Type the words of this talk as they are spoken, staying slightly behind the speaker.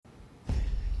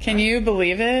Can you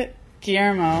believe it?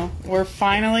 Guillermo, we're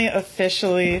finally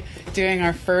officially doing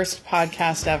our first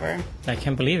podcast ever. I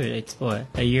can't believe it. It's what,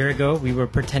 a year ago we were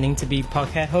pretending to be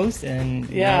podcast hosts, and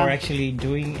now we're actually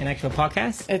doing an actual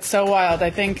podcast. It's so wild. I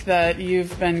think that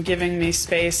you've been giving me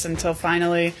space until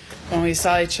finally, when we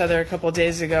saw each other a couple of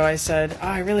days ago, I said,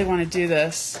 I really want to do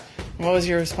this. What was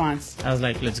your response? I was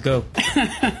like, let's go.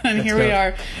 And here we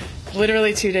are,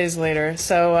 literally 2 days later.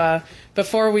 So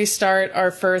before we start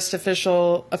our first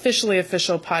officially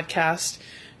official podcast,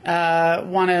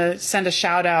 want to send a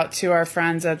shout out to our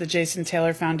friends at the Jason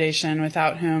Taylor Foundation,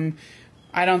 without whom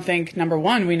I don't think, number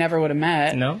one, we never would have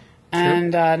met. No.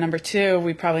 And number two,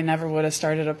 we probably never would have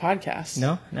started a podcast.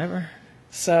 No, never.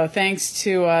 So thanks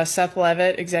to Seth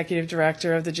Levitt, Executive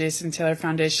Director of the Jason Taylor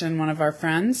Foundation, one of our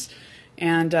friends,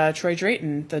 and Troy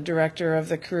Drayton, the Director of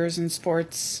the Careers in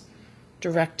Sports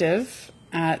Directive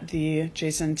at the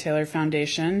Jason Taylor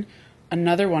Foundation,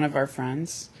 another one of our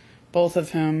friends, both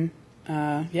of whom,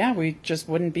 we just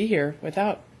wouldn't be here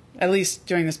without, at least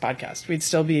doing this podcast. We'd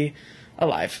still be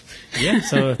alive. Yeah,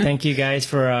 so thank you guys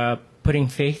for putting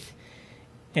faith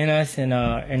in us and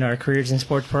in our Careers in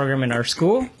Sports program in our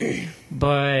school.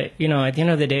 But, you know, at the end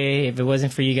of the day, if it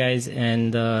wasn't for you guys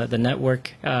and the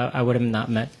network, I would have not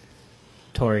met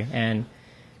Tori. And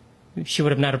she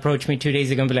would have not approached me 2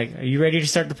 days ago and be like, are you ready to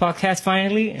start the podcast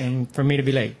finally? And for me to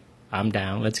be like, I'm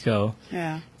down, let's go.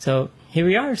 Yeah. So here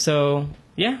we are. So,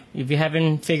 yeah, if you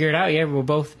haven't figured it out yet, we're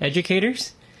both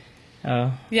educators.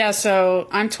 So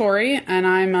I'm Tori, and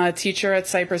I'm a teacher at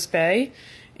Cypress Bay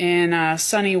in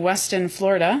sunny Weston,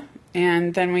 Florida.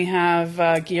 And then we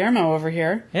have Guillermo over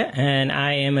here. Yeah, and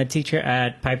I am a teacher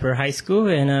at Piper High School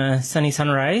in sunny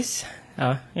Sunrise.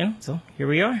 So here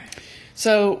we are.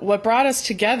 So what brought us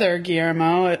together,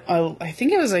 Guillermo, I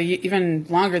think it was even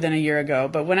longer than a year ago,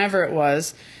 but whenever it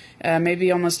was,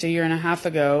 maybe almost a year and a half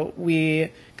ago,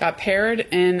 we got paired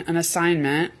in an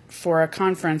assignment for a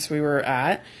conference we were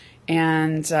at,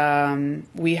 and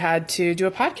we had to do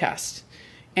a podcast.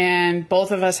 And both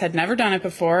of us had never done it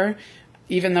before,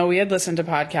 even though we had listened to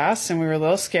podcasts, and we were a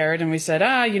little scared, and we said,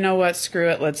 you know what, screw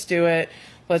it, let's do it.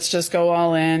 Let's just go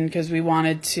all in, because we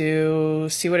wanted to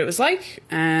see what it was like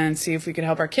and see if we could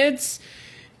help our kids.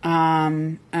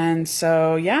 And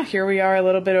so, here we are a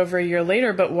little bit over a year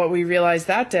later. But what we realized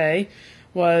that day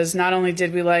was not only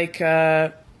did we like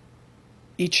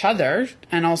each other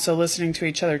and also listening to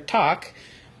each other talk,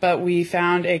 but we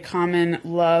found a common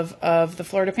love of the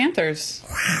Florida Panthers.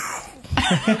 Wow.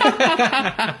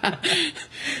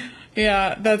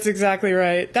 Yeah, that's exactly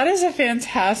right. That is a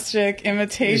fantastic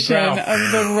imitation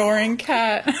of the roaring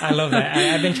cat. I love that.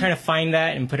 I've been trying to find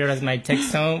that and put it as my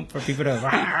text tone for people to,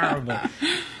 but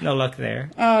no luck there.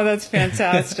 Oh, that's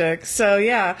fantastic. So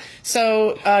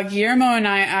Guillermo and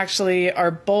I actually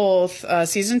are both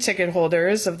season ticket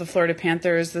holders of the Florida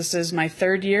Panthers. This is my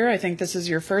third year. I think this is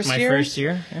your first year. My first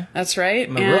year, yeah. That's right.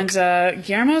 And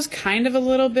Guillermo's kind of a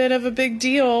little bit of a big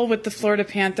deal with the Florida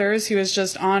Panthers. He was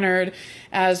just honored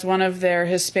as one of their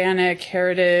Hispanic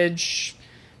heritage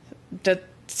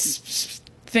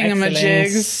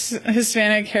thingamajigs,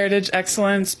 Hispanic heritage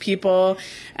excellence people,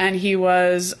 and he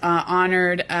was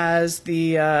honored as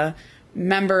the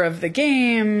member of the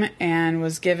game and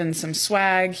was given some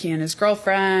swag, he and his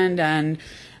girlfriend. And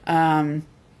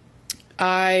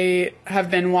I have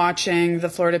been watching the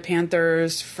Florida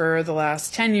Panthers for the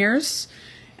last 10 years.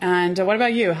 And what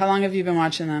about you? How long have you been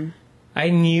watching them? I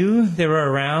knew they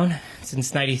were around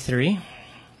since '93,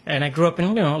 and I grew up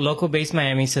in local-based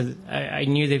Miami, so I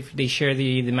knew they share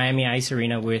the Miami Ice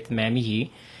Arena with Miami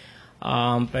Heat.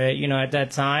 But at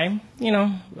that time,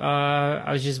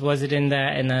 I wasn't in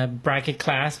a bracket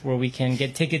class where we can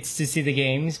get tickets to see the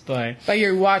games. But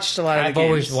you watched a lot of the games. I've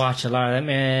always watched a lot of them,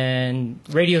 and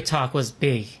radio talk was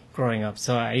big growing up.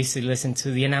 So I used to listen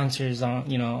to the announcers on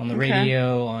the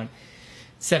radio on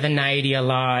 790 a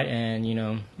lot, and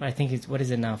I think it's, what is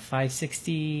it now,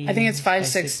 560? I think it's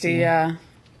 560.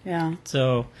 Yeah.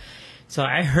 So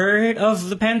I heard of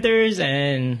the Panthers,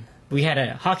 and we had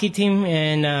a hockey team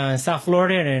in South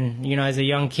Florida, and as a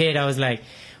young kid, I was like,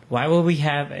 why would we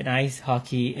have an ice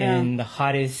hockey in the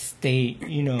hottest state?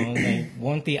 Like,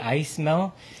 won't the ice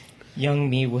melt? Young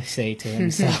me would say to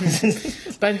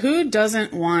himself. But who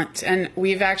doesn't want, and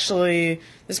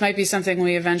this might be something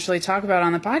we eventually talk about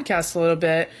on the podcast a little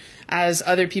bit, as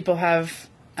other people have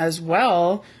as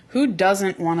well, who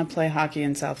doesn't want to play hockey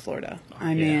in South Florida?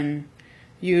 I mean,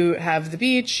 you have the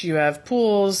beach, you have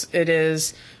pools, it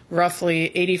is roughly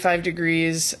 85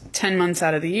 degrees 10 months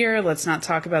out of the year. Let's not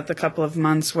talk about the couple of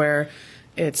months where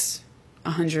it's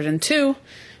 102.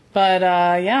 But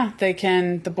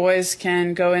the boys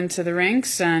can go into the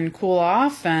rinks and cool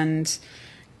off and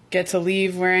get to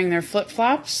leave wearing their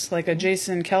flip-flops like a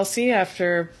Jason Kelsey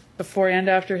before and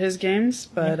after his games.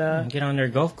 But get on their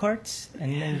golf carts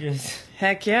and then just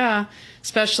heck yeah,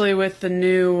 especially with the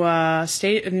new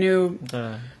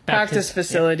practice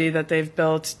facility that they've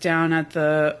built down at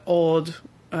the old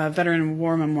Veteran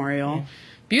War Memorial. Yeah.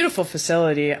 Beautiful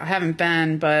facility. I haven't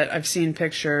been, but I've seen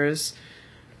pictures.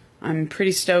 I'm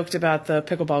pretty stoked about the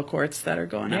pickleball courts that are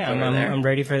going up over there. I'm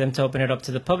ready for them to open it up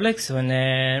to the public. So and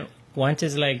then once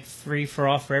it's like free for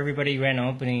all for everybody grand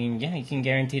opening, yeah, you can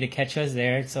guarantee to catch us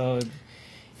there. So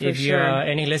if you're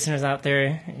any listeners out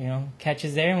there, catch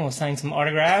us there and we'll sign some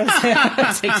autographs.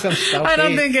 Take some selfies. I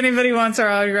don't think anybody wants our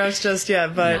autographs just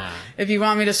yet, but if you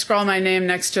want me to scroll my name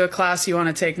next to a class you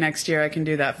want to take next year, I can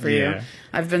do that for you.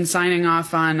 I've been signing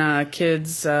off on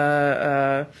kids'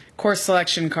 course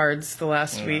selection cards the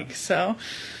last week. So,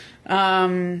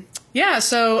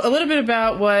 so a little bit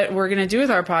about what we're going to do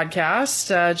with our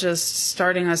podcast. Just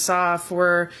starting us off,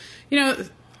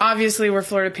 obviously we're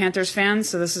Florida Panthers fans,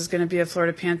 so this is going to be a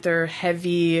Florida Panther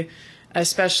heavy,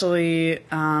 especially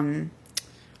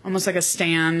almost like a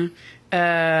stan.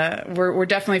 We're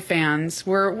definitely fans.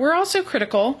 We're also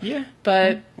critical,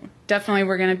 but definitely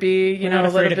we're going to be we're not a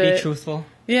little bit bit be truthful.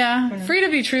 Yeah, free to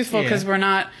be truthful because we're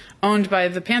not owned by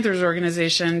the Panthers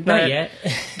organization. But not yet.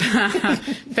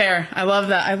 Fair. I love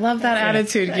that. I love that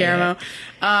attitude, Guillermo.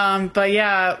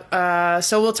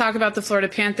 So we'll talk about the Florida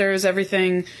Panthers,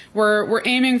 everything. We're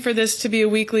aiming for this to be a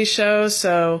weekly show,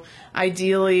 so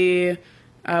ideally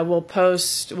we'll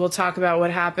talk about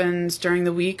what happens during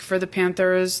the week for the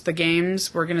Panthers, the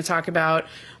games. We're going to talk about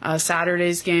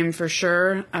Saturday's game for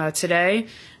sure today.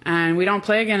 And we don't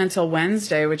play again until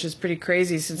Wednesday, which is pretty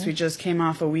crazy since we just came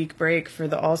off a week break for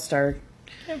the All-Star.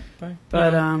 Yeah,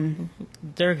 but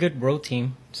they're a good road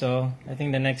team, so I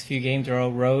think the next few games are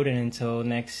all road, and until the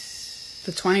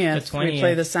 20th, we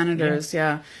play the Senators.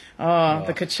 Yeah. Oh,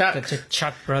 the Kachuk. The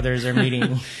Kachuk brothers are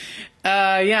meeting.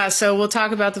 So we'll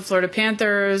talk about the Florida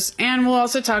Panthers, and we'll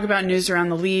also talk about news around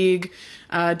the league,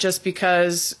 just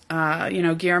because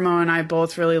Guillermo and I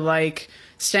both really like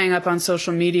staying up on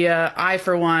social media. I,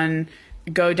 for one,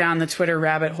 go down the Twitter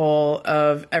rabbit hole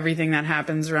of everything that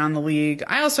happens around the league.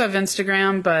 I also have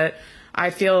Instagram, but I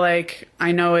feel like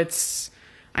I know it's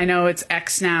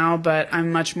X now, but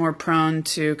I'm much more prone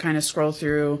to kind of scroll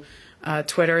through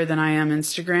Twitter than I am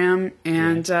Instagram.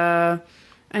 And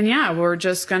we're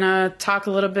just gonna talk a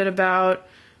little bit about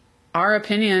our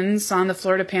opinions on the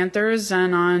Florida Panthers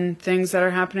and on things that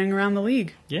are happening around the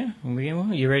league. Yeah.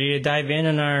 You ready to dive in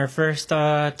on our first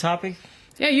topic?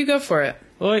 Yeah, you go for it.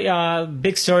 Well,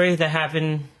 big story that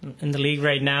happened in the league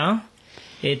right now.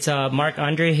 It's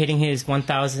Marc-Andre hitting his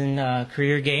 1,000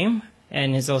 career game,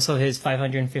 and it's also his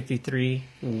 553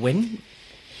 win.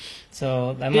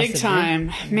 So that must big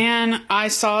time. Man, I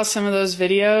saw some of those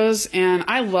videos, and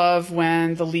I love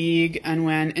when the league and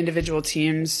when individual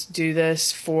teams do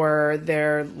this for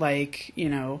their,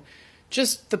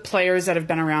 just the players that have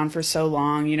been around for so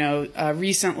long.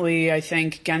 Recently, I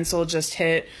think Gensel just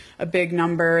hit a big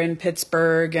number in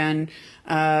Pittsburgh, and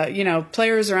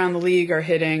players around the league are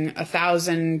hitting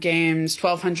 1,000 games,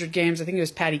 1,200 games. I think it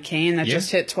was Patty Kane that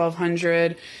just hit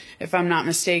 1,200, if I'm not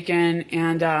mistaken.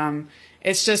 And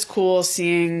it's just cool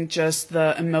seeing just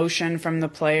the emotion from the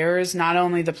players, not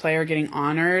only the player getting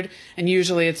honored, and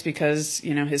usually it's because,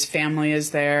 his family is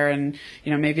there and,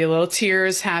 maybe a little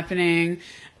tears happening,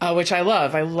 which I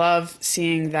love. I love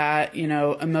seeing that,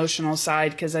 emotional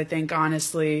side, because I think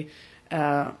honestly,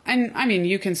 and I mean,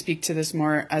 you can speak to this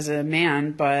more as a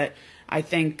man, but I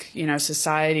think,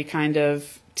 society kind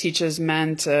of teaches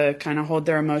men to kind of hold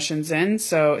their emotions in.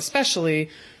 So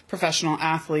especially professional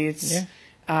athletes. Yeah.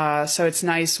 So it's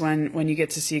nice when you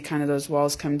get to see kind of those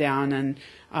walls come down. And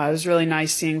it was really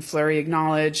nice seeing Fleury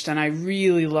acknowledged. And I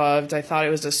thought it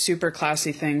was a super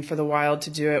classy thing for the Wild to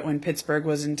do it when Pittsburgh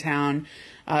was in town,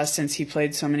 since he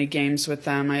played so many games with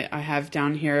them. I have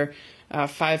down here it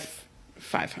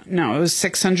was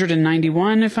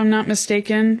 691, if I'm not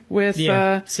mistaken, with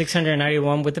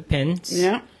 691 with the Pins.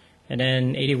 Yeah. And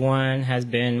then 81 has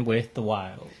been with the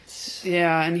Wild.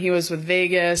 Yeah, and he was with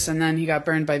Vegas, and then he got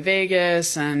burned by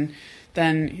Vegas, and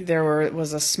then there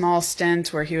was a small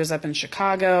stint where he was up in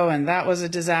Chicago, and that was a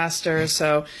disaster.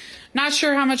 So not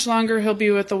sure how much longer he'll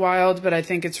be with the Wild, but I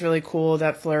think it's really cool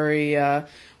that Fleury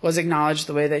was acknowledged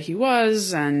the way that he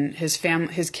was, and his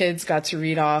kids got to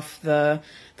read off the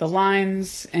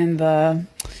lines in the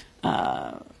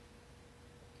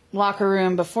locker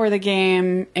room before the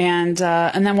game, and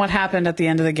then what happened at the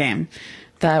end of the game.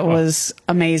 That was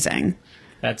amazing.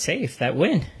 That safe, that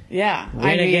win. Yeah.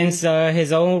 Against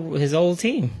his old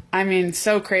team. I mean,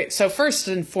 so great. So first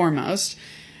and foremost,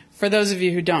 for those of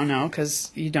you who don't know,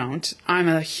 because you don't, I'm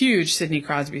a huge Sidney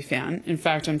Crosby fan. In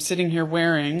fact, I'm sitting here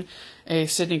wearing a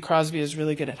Sidney Crosby is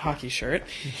really good at hockey shirt.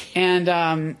 And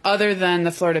other than the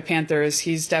Florida Panthers,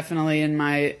 he's definitely in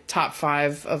my top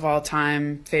 5 of all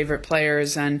time favorite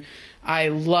players. And I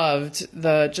loved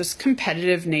the just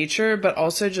competitive nature, but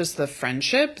also just the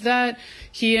friendship that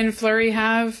he and Fleury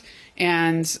have,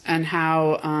 and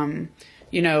how,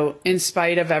 you know, in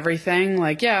spite of everything,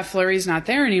 like, yeah, Fleury's not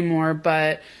there anymore,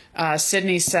 but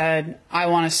Sidney said, I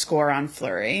want to score on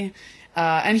Fleury.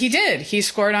 And he did. He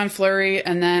scored on Fleury,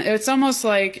 and then it's almost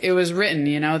like it was written,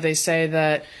 you know. They say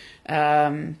that,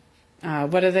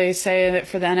 what do they say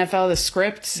for the NFL? The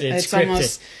script? It's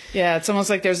almost, yeah, it's almost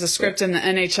like there's a script in the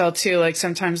NHL too. Like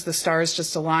sometimes the stars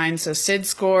just align. So Sid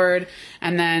scored,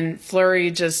 and then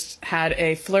Fleury just had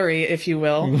a flurry, if you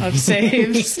will, of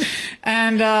saves.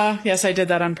 And, yes, I did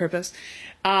that on purpose.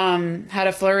 Had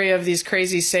a flurry of these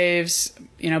crazy saves,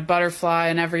 you know, butterfly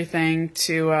and everything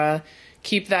to,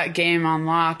 keep that game on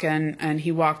lock, and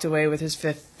he walked away with his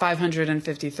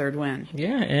 553rd win.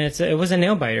 Yeah, and it was a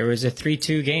nail biter. It was a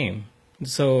 3-2 game,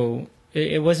 so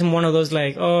it wasn't one of those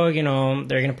like, oh, you know,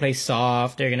 they're gonna play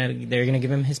soft, they're gonna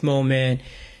give him his moment.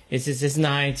 It's just this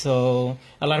night. So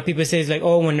a lot of people say it's like,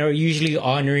 oh, when they're usually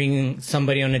honoring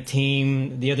somebody on a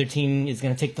team, the other team is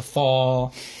gonna take the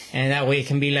fall, and that way it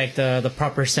can be like the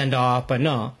proper send off. But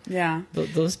no, yeah,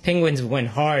 those Penguins went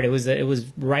hard. It was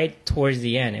right towards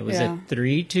the end. It was a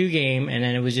 3-2 game, and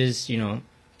then it was just, you know,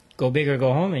 go big or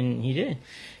go home, and he did.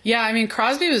 Yeah, I mean,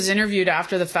 Crosby was interviewed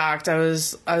after the fact. I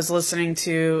was listening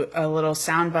to a little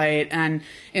soundbite, and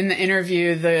in the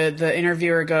interview, the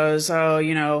interviewer goes, "Oh,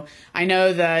 you know, I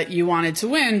know that you wanted to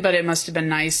win, but it must have been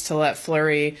nice to let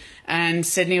Fleury." And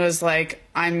Sidney was like,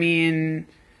 "I mean,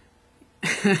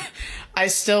 I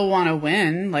still want to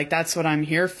win. Like that's what I'm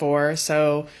here for."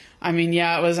 So, I mean,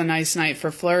 yeah, it was a nice night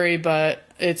for Fleury, but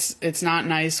it's not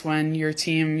nice when your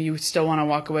team, you still want to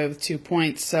walk away with 2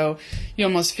 points. So you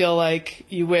almost feel like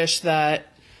you wish that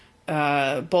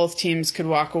both teams could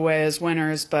walk away as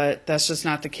winners, but that's just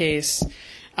not the case.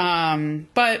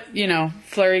 But, you know,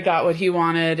 Fleury got what he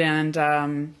wanted, and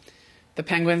the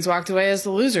Penguins walked away as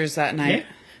the losers that night. Yeah.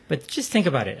 But just think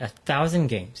about it. 1,000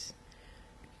 games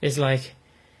is like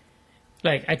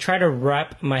I try to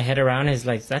wrap my head around is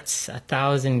like, that's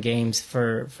 1,000 games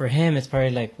for him. It's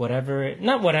probably like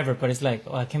not whatever, but it's like,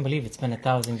 oh, I can't believe it's been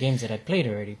 1,000 games that I played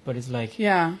already. But it's like,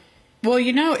 yeah. Well,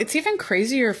 you know, it's even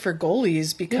crazier for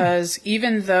goalies because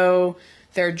even though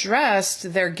they're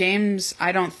dressed, their games,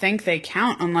 I don't think they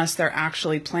count unless they're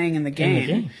actually playing in the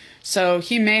game. So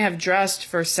he may have dressed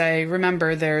for, say,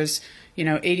 remember there's, you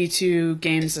know, 82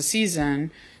 games a season.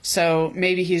 So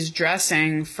maybe he's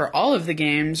dressing for all of the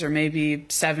games, or maybe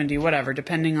 70, whatever,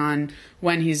 depending on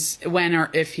when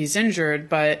or if he's injured.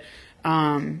 But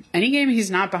any game he's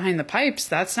not behind the pipes,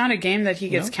 that's not a game that he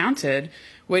gets counted,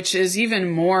 which is even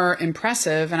more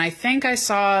impressive. And I think I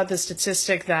saw the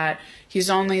statistic that he's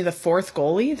only the 4th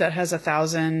goalie that has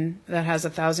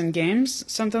 1,000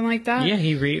 games, something like that. Yeah,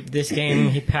 this game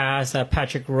he passed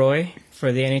Patrick Roy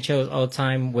for the NHL's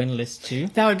all-time win list too.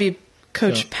 That would be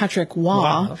Coach Patrick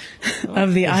Waugh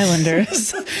of the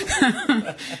Islanders.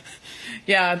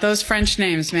 Yeah, those French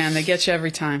names, man, they get you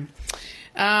every time.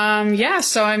 So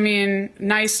I mean,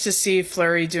 nice to see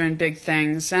Fleury doing big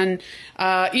things. And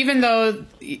even though,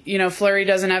 you know, Fleury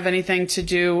doesn't have anything to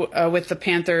do with the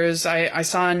Panthers, I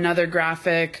saw another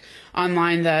graphic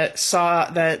online that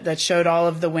showed all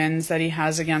of the wins that he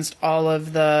has against all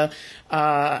of the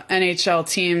NHL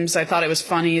teams. I thought it was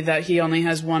funny that he only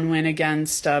has 1 win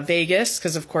against Vegas,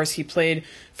 because of course he played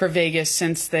for Vegas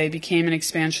since they became an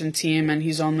expansion team, and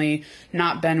he's only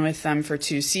not been with them for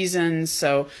 2 seasons.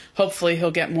 So hopefully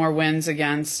he'll get more wins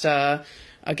against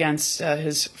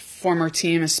his former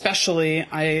team. Especially,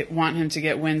 I want him to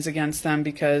get wins against them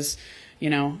because, you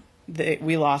know,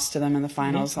 we lost to them in the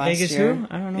finals last Vegas year. Who?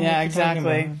 I don't know. Yeah,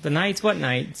 exactly. The Knights? What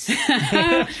Knights?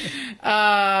 Yeah,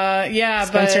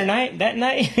 Spencer Knight? That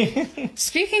night?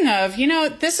 Speaking of, you know,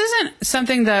 this isn't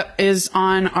something that is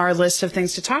on our list of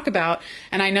things to talk about,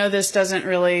 and I know this doesn't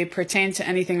really pertain to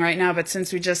anything right now, but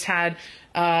since we just had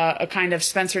a kind of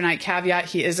Spencer Knight caveat,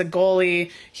 he is a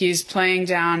goalie. He's playing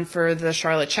down for the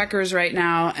Charlotte Checkers right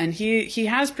now, and he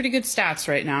has pretty good stats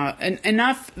right now. And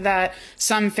enough that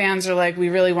some fans are like, we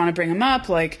really want to bring him up,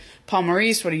 like Paul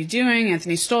Maurice, what are you doing?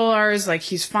 Anthony Stolarz, like,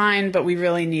 he's fine, but we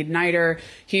really need Nighter.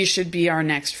 He should be our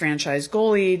next franchise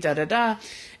goalie, da-da-da.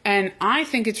 And I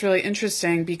think it's really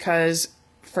interesting because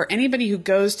for anybody who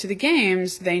goes to the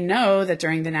games, they know that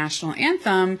during the national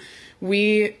anthem,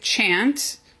 we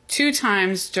chant 2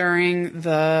 times during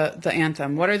the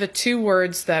anthem. What are the 2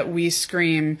 words that we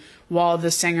scream while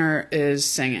the singer is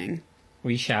singing?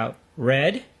 We shout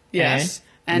red. Yes,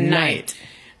 and night.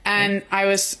 And I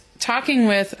was talking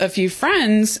with a few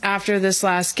friends after this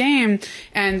last game,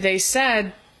 and they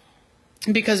said,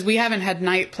 because we haven't had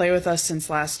Knight play with us since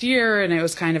last year, and it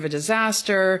was kind of a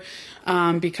disaster,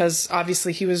 because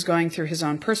obviously he was going through his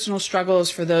own personal struggles.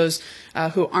 For those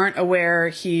who aren't aware,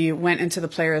 he went into the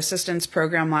player assistance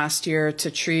program last year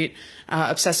to treat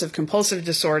obsessive compulsive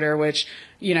disorder, which,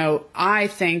 you know, I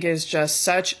think is just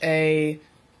such a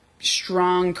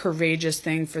strong, courageous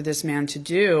thing for this man to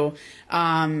do.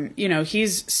 You know,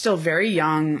 he's still very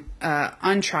young,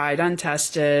 untried,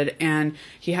 untested, and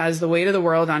he has the weight of the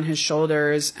world on his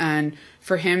shoulders. And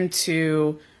for him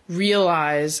to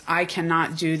realize, I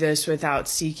cannot do this without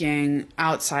seeking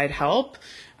outside help,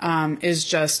 is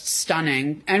just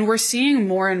stunning. And we're seeing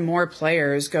more and more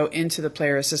players go into the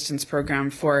player assistance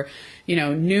program for, you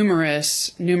know,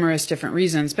 numerous different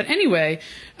reasons. But anyway,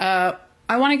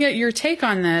 I want to get your take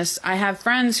on this. I have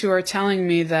friends who are telling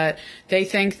me that they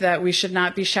think that we should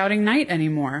not be shouting Knight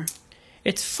anymore.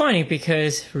 It's funny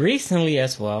because recently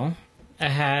as well, I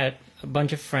had a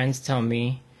bunch of friends tell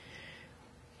me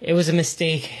it was a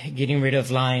mistake getting rid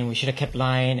of Lion. We should have kept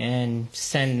Lion and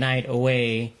sent Knight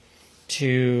away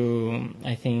to,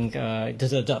 I think,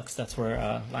 the Ducks. That's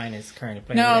where Lion is currently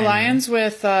playing. No, Lion's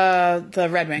with the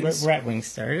Red Wings. Red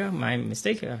Wings. There you go. My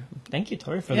mistake. Thank you,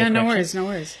 Tori, for the correction. no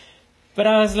worries. But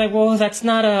I was like, well, that's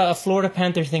not a Florida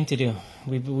Panther thing to do.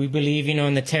 We believe, you know,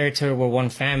 in the territory we're one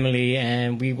family,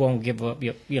 and we won't give up.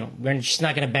 You know, we're just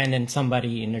not going to abandon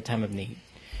somebody in their time of need.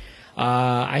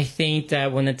 I think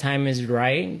that when the time is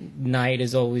right, Knight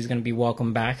is always going to be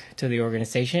welcome back to the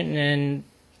organization, and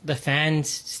the fans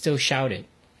still shout it.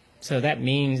 So that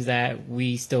means that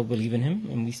we still believe in him,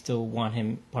 and we still want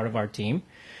him part of our team.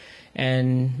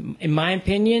 And in my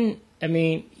opinion, I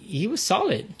mean, he was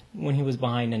solid when he was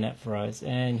behind the net for us,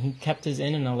 and he kept us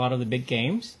in a lot of the big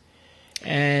games.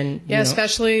 And yeah,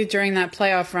 especially during that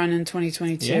playoff run in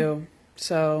 2022. Yeah.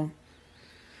 So,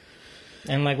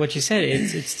 and like what you said,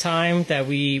 it's time that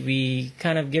we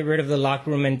kind of get rid of the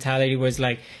locker room mentality, where it's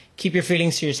like, keep your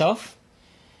feelings to yourself.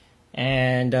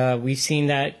 And we've seen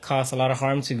that cause a lot of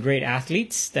harm to great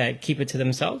athletes that keep it to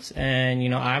themselves. And, you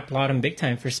know, I applaud him big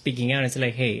time for speaking out. It's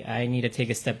like, hey, I need to take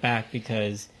a step back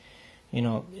because, you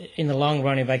know, in the long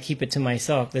run, if I keep it to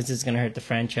myself, this is going to hurt the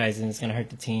franchise and it's going to hurt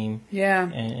the team. Yeah.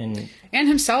 And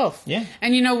himself. Yeah.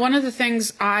 And, you know, one of the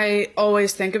things I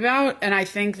always think about, and I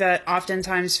think that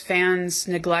oftentimes fans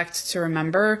neglect to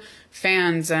remember,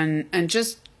 fans and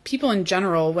just people in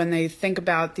general, when they think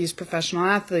about these professional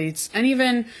athletes, and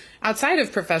even outside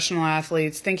of professional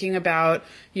athletes, thinking about,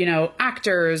 you know,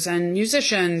 actors and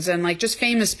musicians and like just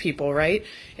famous people, right?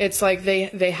 It's like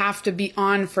they have to be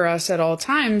on for us at all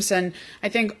times. And I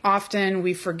think often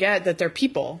we forget that they're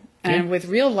people and with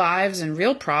real lives and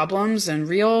real problems and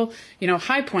real, you know,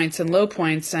 high points and low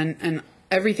points and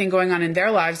everything going on in their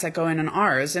lives that go in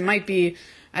ours. It might be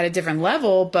at a different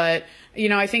level, but you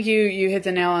know, I think you hit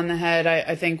the nail on the head.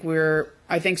 I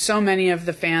think so many of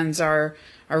the fans are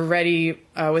ready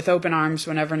with open arms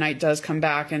whenever Knight does come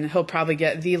back, and he'll probably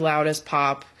get the loudest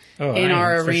pop in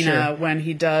our arena when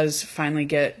he does finally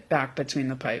get back between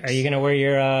the pipes. Are you gonna wear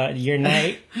your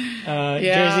Knight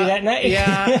jersey that night?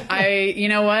 Yeah, you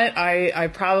know what? I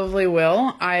probably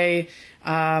will. So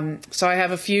I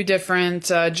have a few different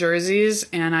jerseys,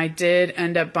 and I did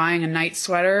end up buying a Knight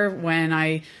sweater when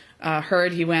I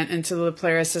heard he went into the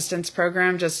player assistance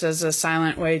program, just as a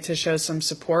silent way to show some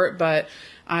support. But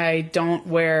I don't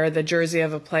wear the jersey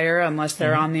of a player unless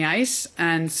they're on the ice.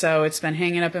 And so it's been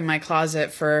hanging up in my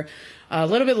closet for a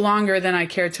little bit longer than I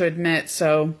care to admit.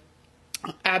 So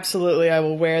absolutely, I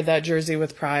will wear that jersey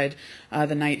with pride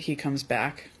the night he comes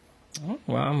back.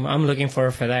 Well, I'm looking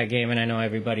forward for that game, and I know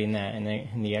everybody in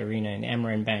the arena, in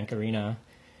Amarin Bank Arena,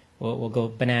 will go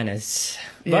bananas.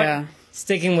 Yeah. But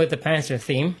sticking with the Panther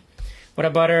theme, what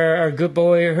about our good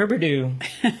boy Herberdew?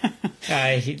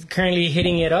 He's currently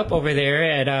hitting it up over there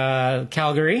at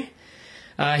Calgary.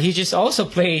 He just also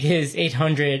played his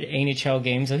 800 NHL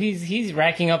game, so he's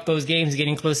racking up those games,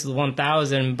 getting close to the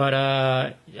 1,000. But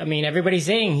I mean, everybody's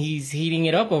saying he's heating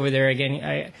it up over there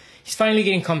again. He's finally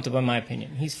getting comfortable, in my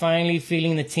opinion. He's finally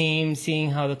feeling the team,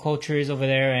 seeing how the culture is over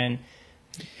there, and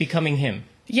becoming him.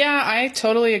 Yeah, I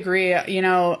totally agree. You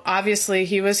know, obviously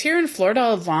he was here in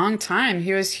Florida a long time.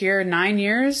 He was here 9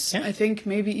 years, I think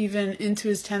maybe even into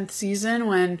his 10th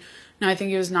season I think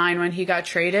he was 9 when he got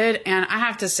traded. And I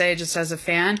have to say, just as a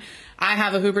fan, I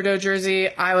have a Huberdeau jersey.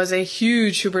 I was a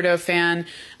huge Huberdeau fan.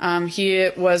 He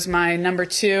was my number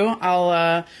 2.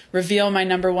 I'll reveal my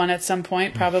number 1 at some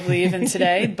point, probably even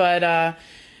today. But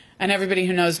and everybody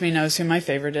who knows me knows who my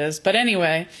favorite is. But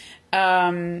anyway,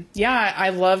 I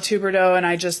loved Huberdeau, and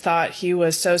I just thought he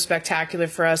was so spectacular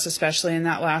for us, especially in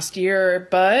that last year.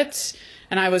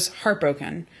 And I was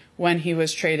heartbroken when he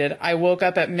was traded. I woke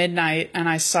up at midnight and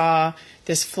I saw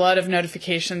this flood of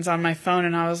notifications on my phone,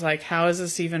 and I was like, how is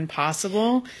this even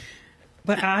possible?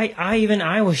 But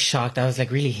I was shocked. I was like,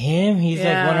 really, him? He's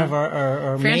like one of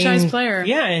our franchise main player.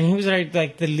 Yeah, and he was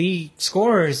like the lead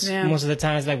scorers most of the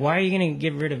time. It's like, why are you going to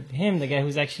get rid of him, the guy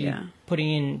who's actually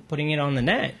putting it on the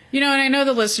net? And I know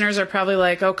the listeners are probably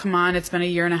like, oh, come on, it's been a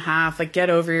year and a half. Like, get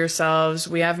over yourselves.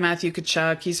 We have Matthew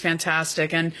Tkachuk. He's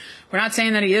fantastic. And we're not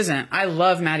saying that he isn't. I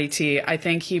love Matty T. I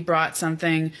think he brought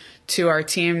something to our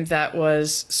team that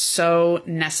was so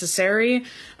necessary.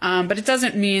 But it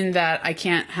doesn't mean that I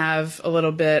can't have a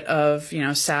little bit of,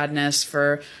 sadness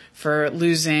for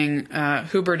losing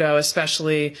Huberdeau,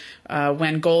 especially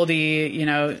when Goldie,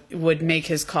 would make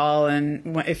his call,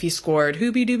 and if he scored,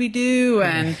 hoobie dooby doo,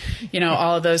 and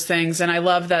all of those things. And I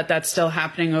love that that's still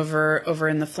happening over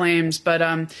in the Flames. But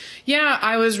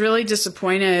I was really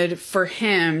disappointed for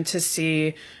him to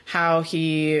see how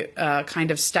he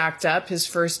kind of stacked up his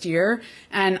first year.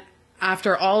 And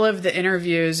after all of the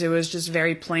interviews, it was just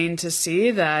very plain to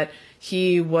see that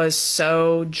he was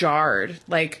so jarred.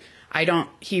 Like,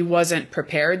 he wasn't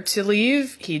prepared to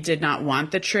leave. He did not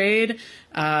want the trade.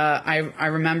 I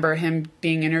remember him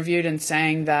being interviewed and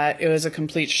saying that it was a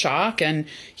complete shock, and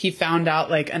he found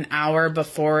out like an hour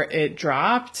before it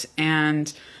dropped.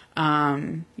 And,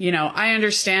 I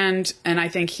understand, and I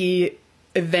think he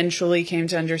eventually came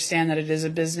to understand that it is a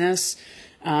business.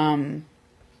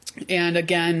 And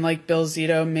again, like Bill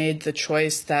Zito made the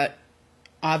choice that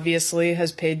obviously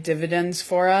has paid dividends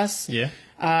for us. Yeah.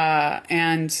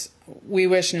 And we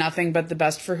wish nothing but the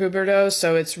best for Huberdeau.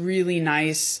 So it's really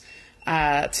nice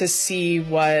to see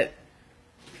what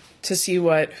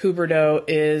Huberdeau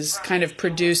is kind of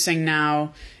producing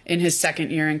now in his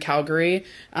second year in Calgary.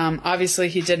 Obviously,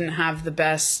 he didn't have the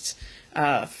best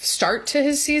start to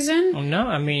his season. Oh, no.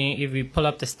 I mean, if we pull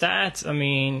up the stats,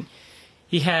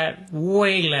 he had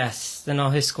way less than all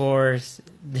his scores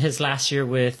his last year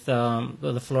with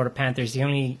the Florida Panthers. He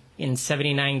only, in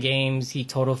 79 games, he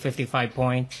totaled 55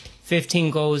 points,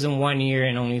 15 goals in 1 year,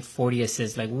 and only 40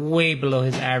 assists, like way below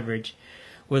his average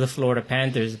with the Florida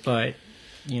Panthers. But,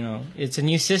 it's a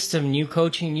new system, new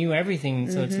coaching, new everything.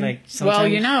 So it's like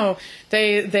sometimes... Well,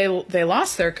 they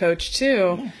lost their coach,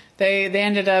 too. Yeah. They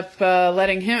ended up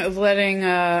letting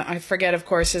I forget, of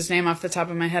course, his name off the top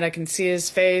of my head. I can see his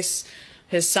face.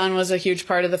 His son was a huge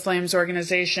part of the Flames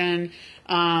organization.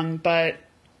 But,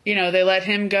 they let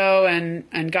him go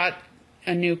and got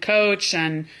a new coach,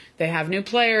 and they have new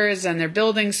players, and they're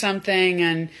building something.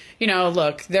 And,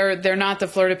 look, they're not the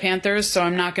Florida Panthers, so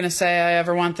I'm not going to say I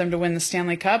ever want them to win the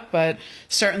Stanley Cup, but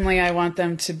certainly I want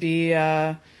them to be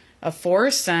a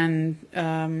force. And,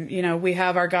 we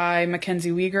have our guy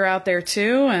Mackenzie Weegar out there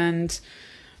too. And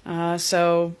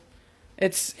so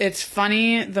it's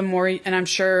funny the more, and I'm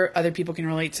sure other people can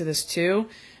relate to this too.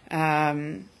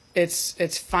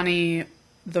 It's funny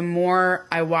the more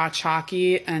I watch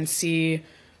hockey and see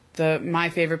my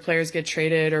favorite players get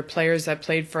traded, or players that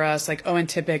played for us, like Owen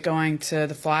Tippett going to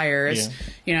the Flyers.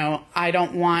 Yeah. I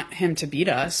don't want him to beat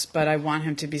us, but I want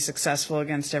him to be successful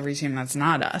against every team that's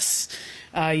not us.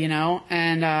 So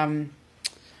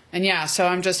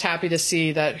I'm just happy to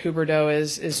see that Huberdeau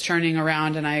is turning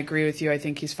around, and I agree with you. I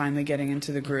think he's finally getting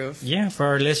into the groove. Yeah, for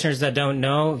our listeners that don't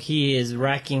know, he is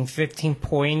racking 15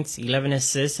 points, 11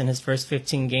 assists in his first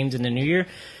 15 games in the new year,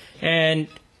 and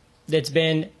it's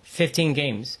been 15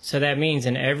 games. So that means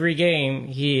in every game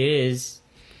he is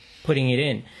putting it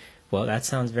in. Well, that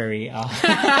sounds very...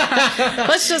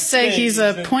 Let's just say he's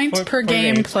a point per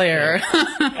game player.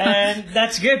 And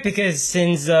that's good, because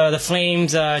since the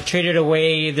Flames traded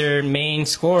away their main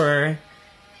scorer,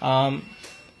 pardon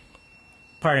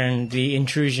the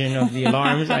intrusion of the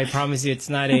alarms. I promise you it's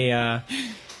not a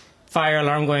fire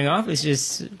alarm going off. It's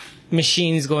just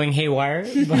machines going haywire.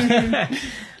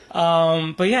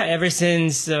 But yeah, ever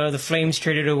since the Flames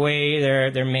traded away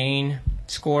their main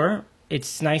scorer,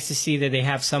 it's nice to see that they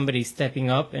have somebody stepping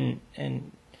up, and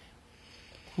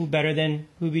who better than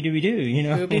Hoobie Dooby Doo,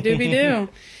 Hoobie Dooby Doo.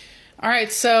 All right,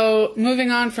 so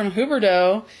moving on from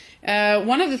Huberdeau,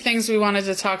 one of the things we wanted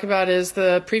to talk about is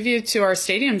the preview to our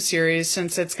stadium series,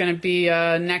 since it's going to be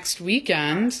next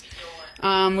weekend.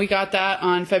 We got that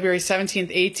on February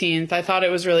 17th, 18th. I thought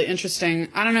it was really interesting.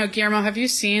 I don't know, Guillermo, have you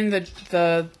seen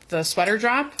the sweater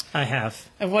drop? I have.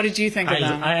 And what did you think of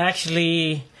them? I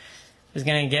actually was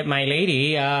gonna get my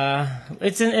lady.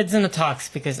 It's in the talks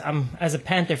because as a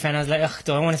Panther fan, I was like, ugh,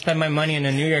 do I want to spend my money on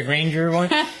a New York Ranger one?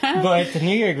 But the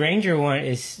New York Ranger one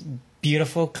is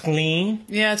beautiful, clean.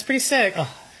 Yeah, it's pretty sick.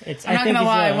 I'm not gonna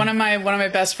lie. One of my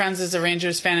best friends is a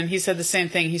Rangers fan, and he said the same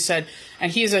thing. He said,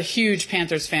 and he's a huge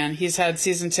Panthers fan. He's had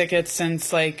season tickets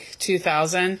since like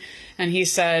 2000, and he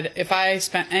said if I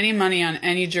spent any money on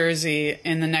any jersey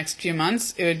in the next few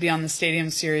months, it would be on the Stadium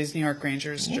Series New York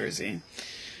Rangers jersey.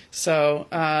 So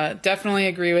definitely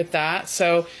agree with that.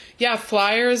 So yeah,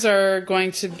 Flyers are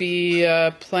going to be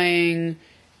playing.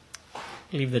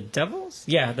 Leave the Devils?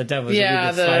 Yeah, the Devils.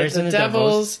 Yeah, the Flyers and the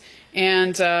Devils.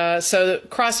 And so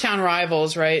crosstown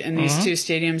rivals, right, in these two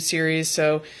Stadium Series.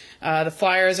 So the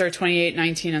Flyers are 28,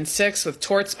 19, and 6 with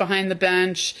Torts behind the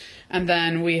bench. And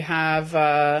then we have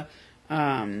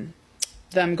them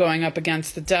going up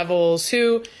against the Devils,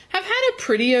 who have had a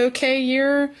pretty okay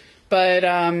year. But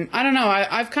I don't know.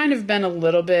 I've kind of been a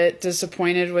little bit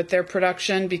disappointed with their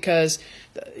production because,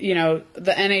 you know,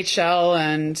 the NHL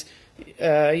and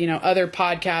other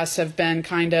podcasts have been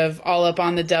kind of all up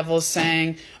on the Devils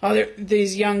saying, oh, they're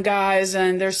these young guys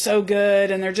and they're so good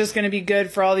and they're just going to be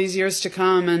good for all these years to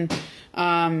come.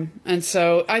 And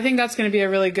so I think that's going to be a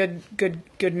really good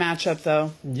matchup,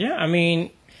 though. Yeah, I mean,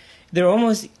 they're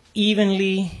almost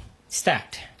evenly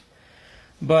stacked.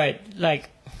 But, like,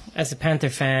 as a Panther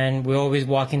fan, we always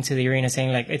walk into the arena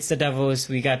saying, like, it's the Devils,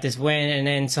 we got this win, and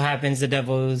then so happens the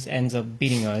Devils ends up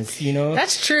beating us, you know?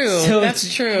 That's true.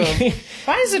 That's true.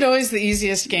 Why is it always the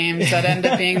easiest games that end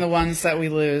up being the ones that we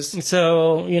lose?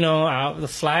 So, the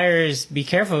Flyers, be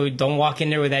careful. Don't walk in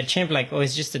there with that chimp like, oh,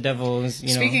 it's just the Devils,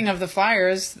 Speaking of the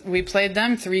Flyers, we played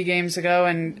them 3 games ago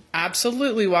and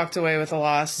absolutely walked away with a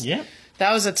loss. Yeah.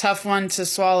 That was a tough one to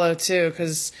swallow, too,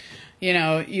 because...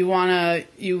 you wanted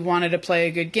to play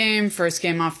a good game, first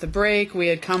game off the break. We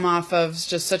had come off of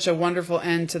just such a wonderful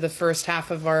end to the first half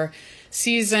of our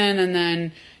season, and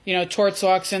then, Torts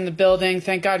walks in the building.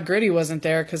 Thank God Gritty wasn't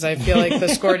there because I feel like the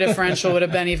score differential would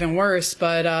have been even worse.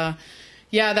 But,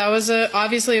 that was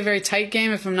obviously a very tight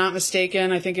game, if I'm not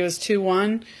mistaken. I think it was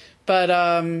 2-1. But,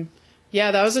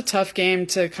 that was a tough game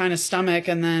to kind of stomach,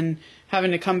 and then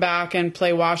having to come back and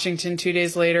play Washington 2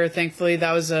 days later. Thankfully,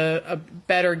 that was a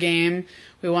better game.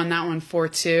 We won that one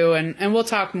 4-2. And we'll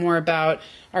talk more about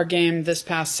our game this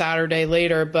past Saturday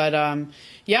later. But,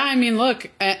 look,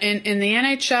 in the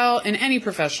NHL, in any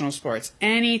professional sports,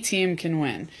 any team can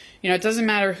win. It doesn't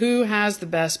matter who has the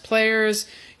best players.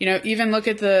 Even look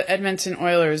at the Edmonton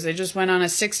Oilers. They just went on a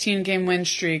 16-game win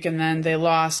streak, and then they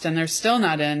lost, and they're still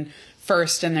not in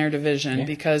first in their division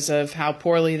because of how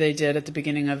poorly they did at the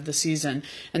beginning of the season.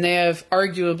 And they have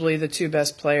arguably the 2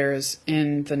 best players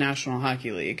in the National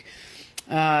Hockey League.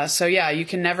 You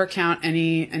can never count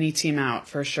any team out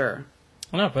for sure.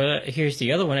 No, but here's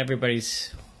the other one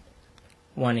everybody's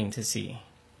wanting to see.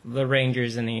 The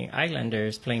Rangers and the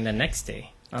Islanders playing the next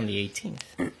day on the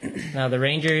 18th. Now, the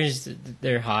Rangers,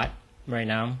 they're hot right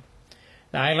now.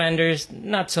 The Islanders,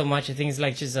 not so much. I think it's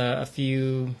like just a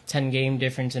few 10-game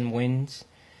difference in wins.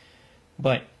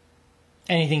 But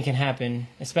anything can happen,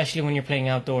 especially when you're playing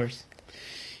outdoors.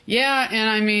 Yeah,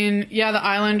 and the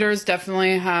Islanders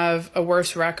definitely have a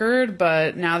worse record,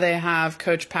 but now they have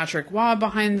Coach Patrick Waugh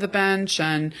behind the bench,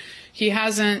 and he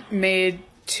hasn't made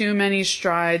too many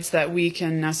strides that we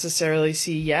can necessarily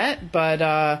see yet, but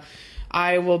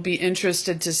I will be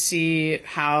interested to see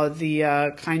how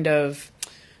the kind of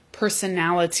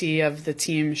personality of the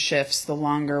team shifts the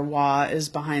longer Waugh is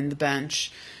behind the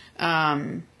bench.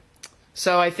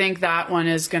 So I think that one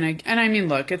is going to... And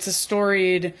look, it's a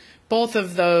storied... Both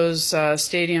of those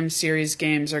Stadium Series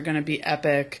games are going to be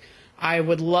epic. I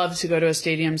would love to go to a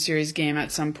Stadium Series game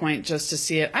at some point just to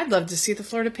see it. I'd love to see the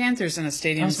Florida Panthers in a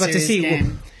Stadium Series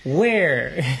game.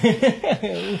 Where?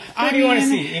 Where do you want to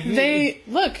see?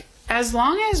 Look... As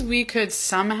long as we could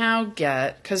somehow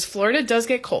get, because Florida does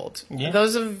get cold. Yeah.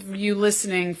 Those of you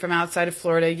listening from outside of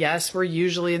Florida, yes, we're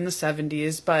usually in the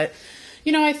 70s. But,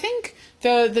 I think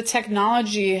the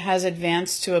technology has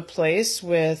advanced to a place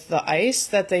with the ice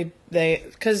that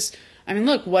because,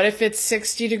 look, what if it's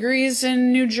 60 degrees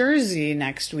in New Jersey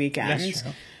next weekend? That's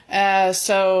true.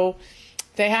 So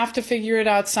they have to figure it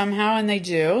out somehow, and they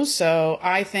do. So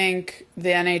I think the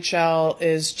NHL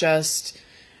is just...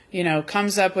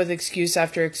 comes up with excuse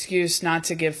after excuse not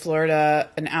to give Florida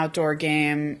an outdoor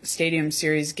game, Stadium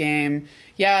Series game.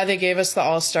 Yeah, they gave us the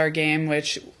All-Star game,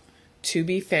 which, to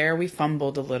be fair, we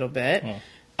fumbled a little bit.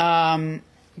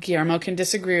 Guillermo can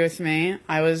disagree with me.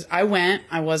 I'm not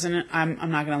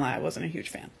gonna lie, I wasn't a huge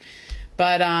fan.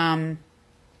 But I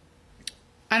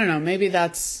don't know, maybe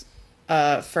that's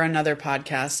for another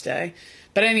podcast day.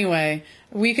 But anyway,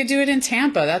 we could do it in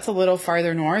Tampa. That's a little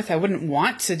farther north. I wouldn't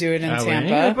want to do it in Tampa.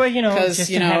 Yeah, but just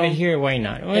to have it here, why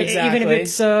not? Exactly. Even if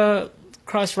it's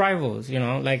cross rivals,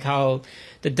 like how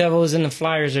the Devils and the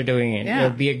Flyers are doing it. Yeah.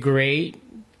 It'll be a great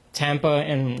Tampa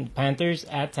and Panthers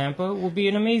at Tampa will be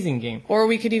an amazing game. Or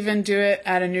we could even do it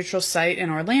at a neutral site in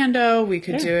Orlando. We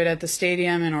could do it at the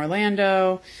stadium in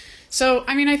Orlando. So,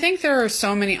 I mean, I think there are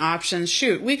so many options.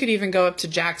 Shoot, we could even go up to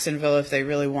Jacksonville if they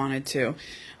really wanted to.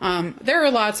 There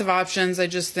are lots of options. I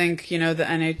just think, the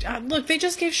NHL... look, they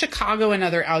just gave Chicago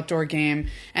another outdoor game,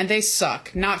 and they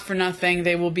suck. Not for nothing.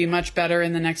 They will be much better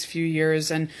in the next few years.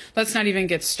 And let's not even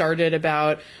get started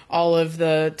about all of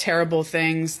the terrible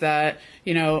things that,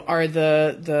 are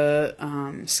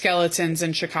the skeletons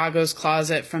in Chicago's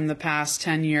closet from the past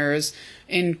 10 years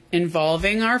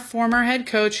involving our former head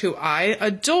coach, who I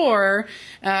adore.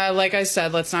 Like I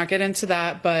said, let's not get into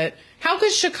that, but... How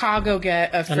could Chicago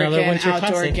get a freaking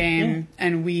outdoor game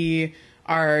and we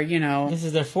are, This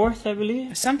is their fourth, I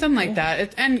believe. Something like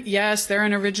that. And yes, they're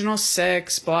an original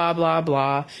 6, blah, blah,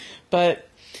 blah. But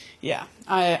yeah,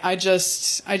 I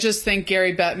just think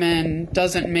Gary Bettman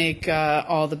doesn't make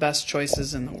all the best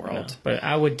choices in the world. No, but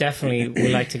I would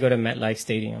definitely like to go to MetLife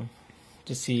Stadium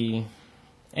to see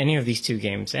any of these two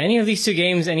games. Any of these two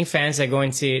games, any fans that go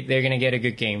and see it, they're going to get a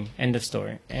good game. End of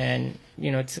story. And,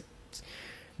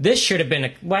 this should have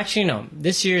been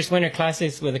this year's Winter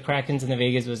Classics with the Krakens and the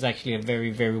Vegas was actually a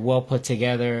very, very well put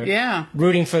together. Yeah.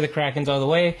 Rooting for the Krakens all the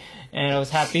way, and I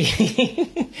was happy.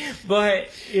 But,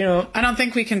 I don't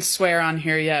think we can swear on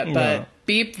here yet, but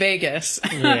beep Vegas.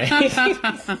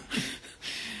 Yeah.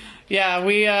 Yeah,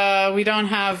 we don't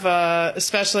have,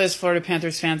 especially as Florida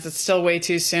Panthers fans, it's still way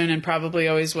too soon and probably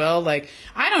always will. I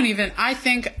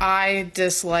think I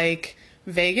dislike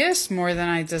Vegas more than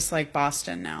I dislike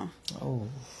Boston now. Oh.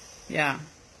 Yeah.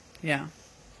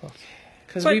 Okay.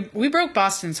 Because we broke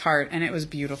Boston's heart, and it was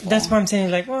beautiful. That's what I'm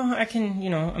saying. I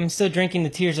can, I'm still drinking the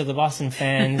tears of the Boston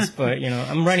fans, but,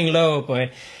 I'm running low,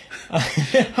 but...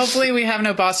 Hopefully we have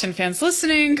no Boston fans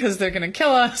listening, because they're going to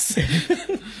kill us.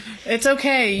 It's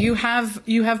okay. You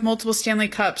have multiple Stanley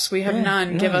Cups. We have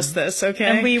none. Give us this, okay?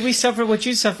 And we suffered what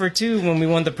you suffered, too, when we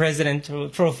won the Presidential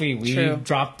Trophy. We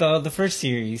dropped the first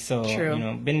series, so,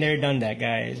 been there, done that,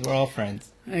 guys. We're all friends.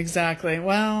 Exactly.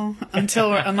 Well,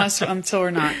 until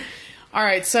we're not. All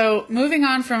right. So moving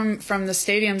on from the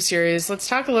Stadium series, let's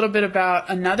talk a little bit about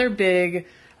another big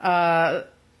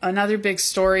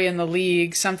story in the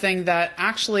league. Something that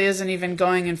actually isn't even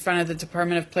going in front of the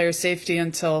Department of Player Safety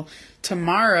until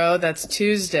tomorrow. That's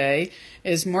Tuesday.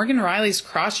 Is Morgan Riley's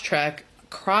cross-check,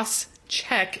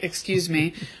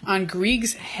 on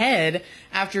Grieg's head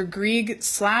after Grieg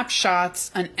slap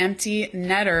shots an empty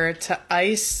netter to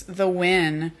ice the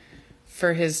win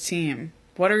for his team.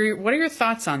 What are your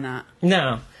thoughts on that?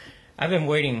 No, I've been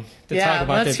waiting to talk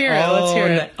about this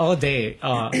all day.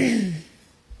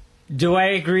 Do I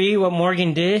agree what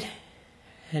Morgan did?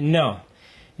 No.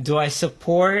 Do I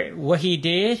support what he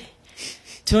did?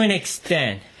 To an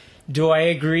extent. Do I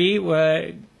agree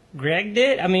what Greg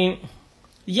did? I mean...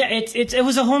 Yeah, it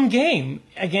was a home game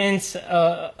against...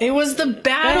 it was the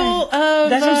battle of...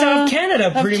 That's in South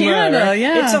Canada, pretty much. Right?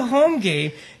 Yeah. It's a home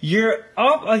game. You're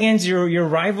up against your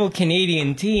rival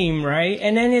Canadian team, right?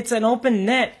 And then it's an open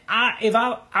net. If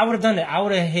I would have done it, I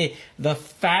would have hit the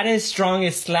fattest,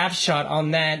 strongest slap shot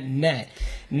on that net.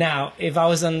 Now, if I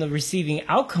was on the receiving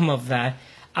outcome of that,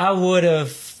 I would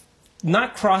have...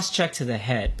 not cross-checked to the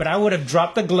head, but I would have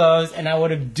dropped the gloves and I would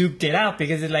have duked it out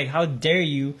because it's like, how dare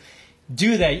you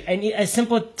do that? And a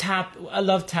simple tap, a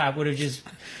love tap would have just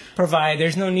provided.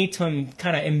 There's no need to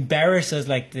kind of embarrass us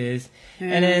like this. Yeah.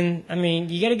 And then, I mean,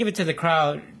 you got to give it to the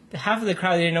crowd. Half of the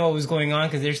crowd didn't know what was going on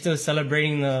because they're still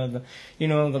celebrating the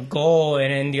goal.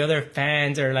 And then the other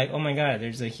fans are like, oh my God,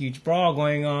 there's a huge brawl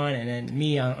going on. And then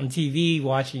me on TV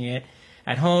watching it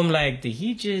at home, like, did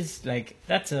he just, like,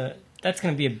 that's going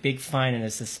to be a big fine and a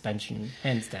suspension,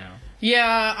 hands down.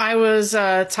 Yeah, I was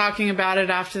talking about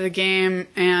it after the game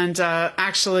and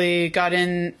actually got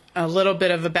in a little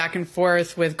bit of a back and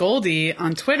forth with Goldie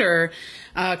on Twitter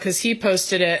because he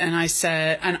posted it and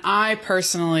I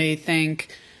personally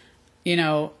think,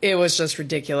 it was just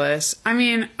ridiculous. I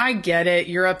mean, I get it.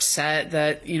 You're upset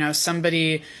that,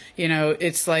 somebody,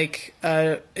 it's like,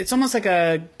 it's almost like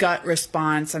a gut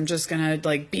response. I'm just going to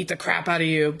like beat the crap out of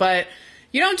you. But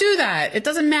you don't do that. It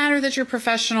doesn't matter that you're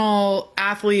professional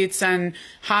athletes and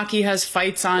hockey has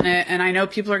fights on it. And I know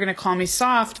people are going to call me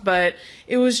soft, but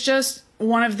it was just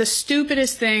one of the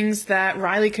stupidest things that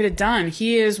Riley could have done.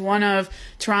 He is one of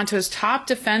Toronto's top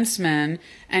defensemen,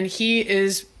 and he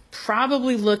is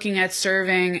probably looking at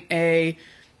serving a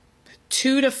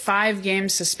 2 to 5 game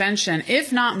suspension,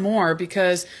 if not more,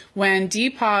 because when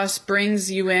DPOS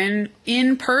brings you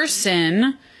in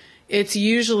person, it's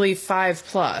usually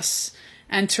 5+.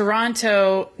 And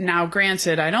Toronto, now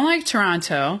granted, I don't like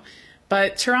Toronto,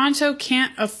 but Toronto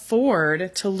can't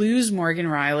afford to lose Morgan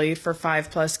Riley for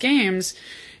 5+ games.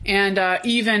 And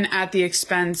even at the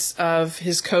expense of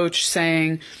his coach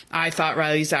saying, I thought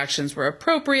Riley's actions were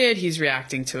appropriate. He's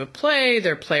reacting to a play.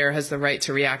 Their player has the right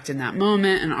to react in that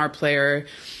moment. And our players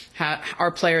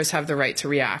have the right to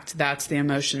react. That's the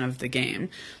emotion of the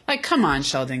game. Like, come on,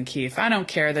 Sheldon Keefe. I don't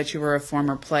care that you were a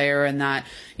former player and that,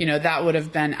 that would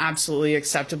have been absolutely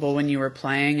acceptable when you were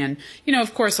playing. And,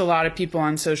 of course, a lot of people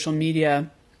on social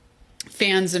media,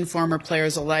 fans and former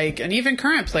players alike, and even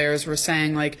current players were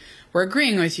saying, like, we're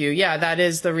agreeing with you. Yeah, that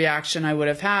is the reaction I would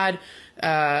have had.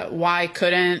 Why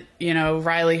couldn't,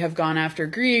 Riley have gone after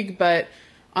Grieg? But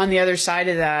on the other side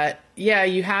of that, yeah,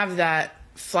 you have that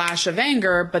flash of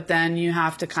anger, but then you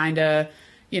have to kind of,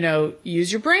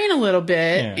 use your brain a little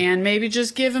bit and maybe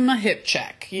just give him a hip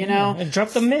check, And drop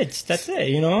the mitts. That's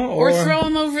it, Or throw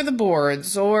him over the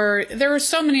boards. Or there were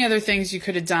so many other things you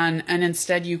could have done, and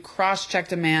instead you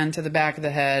cross-checked a man to the back of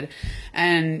the head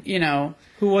and,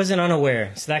 who wasn't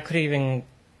unaware. So that could even...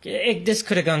 this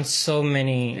could have gone so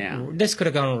many... Yeah. This could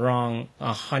have gone wrong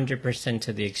 100%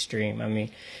 to the extreme. I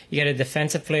mean, you got a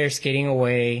defensive player skating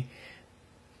away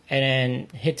and then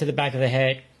hit to the back of the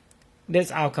head.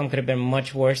 This outcome could have been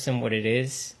much worse than what it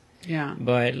is. Yeah.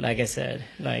 But like I said,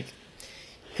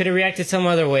 could have reacted some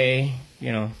other way,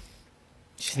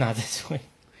 She's not this way.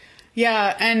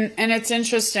 Yeah, and it's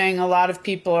interesting. A lot of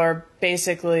people are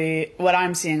basically, what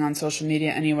I'm seeing on social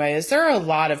media anyway, is there are a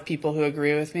lot of people who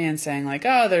agree with me and saying like,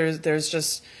 oh, there's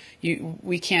just,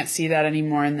 we can't see that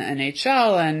anymore in the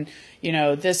NHL, and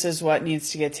this is what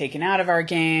needs to get taken out of our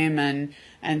game and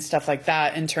stuff like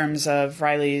that in terms of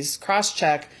Riley's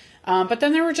cross-check. But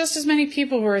then there were just as many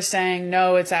people who were saying,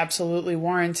 no, it's absolutely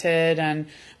warranted, and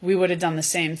we would have done the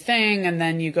same thing, and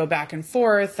then you go back and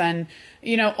forth, and,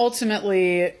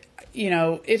 ultimately,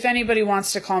 if anybody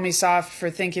wants to call me soft for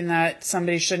thinking that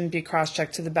somebody shouldn't be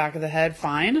cross-checked to the back of the head,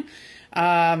 fine.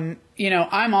 I'm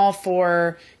all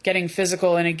for getting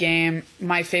physical in a game.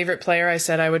 My favorite player, I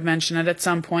said I would mention it at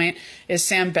some point, is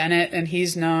Sam Bennett, and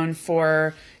he's known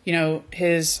for,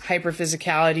 his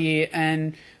hyper-physicality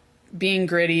and being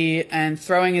gritty and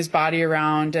throwing his body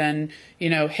around and,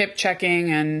 hip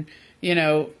checking. And,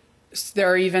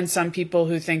 there are even some people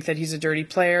who think that he's a dirty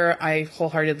player. I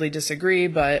wholeheartedly disagree,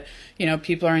 but,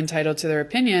 people are entitled to their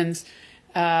opinions.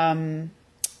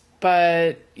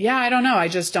 But yeah, I don't know. I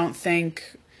just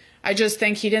think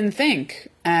he didn't think.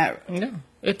 No,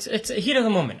 it's a heat of the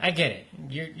moment. I get it.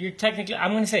 You're technically,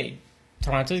 I'm going to say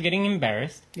Toronto's getting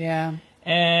embarrassed. Yeah.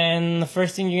 And the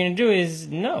first thing you're going to do is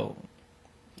no.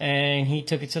 And he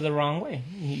took it to the wrong way.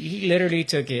 He literally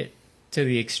took it to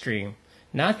the extreme,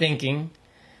 not thinking.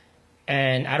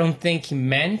 And I don't think he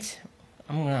meant.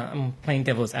 I'm playing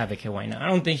devil's advocate right now. I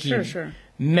don't think he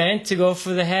meant to go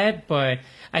for the head, but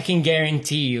I can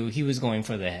guarantee you he was going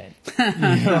for the head.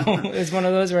 It's one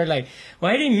of those where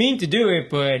well, I didn't mean to do it,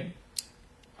 but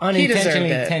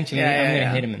unintentionally, intentionally, I'm going to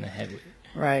hit him in the head with it.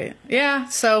 Right. Yeah.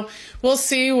 So we'll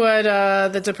see what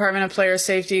the Department of Player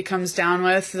Safety comes down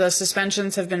with. The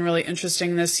suspensions have been really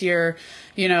interesting this year.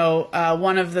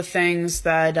 One of the things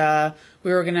that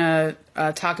we were going to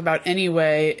talk about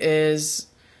anyway is,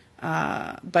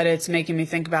 but it's making me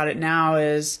think about it now,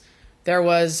 is there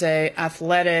was a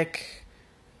athletic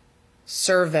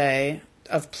survey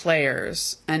of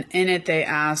players, and in it they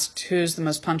asked who's the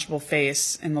most punchable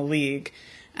face in the league.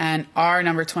 And our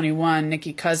number 21,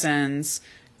 Nikki Cousins,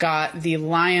 got the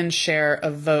lion's share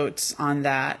of votes on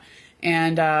that.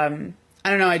 And I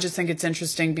don't know, I just think it's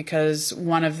interesting because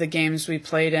one of the games we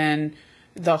played in,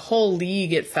 the whole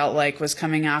league, it felt like, was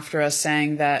coming after us,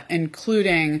 saying that,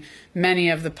 including many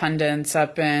of the pundits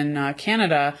up in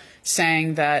Canada,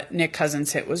 saying that Nick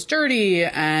Cousins' hit was dirty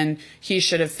and he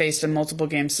should have faced a multiple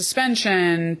game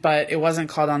suspension, but it wasn't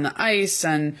called on the ice,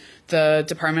 and the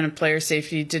Department of Player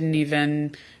Safety didn't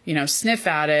even, sniff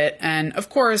at it. And of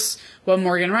course, what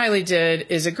Morgan Riley did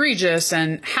is egregious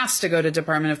and has to go to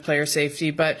Department of Player Safety,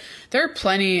 but there are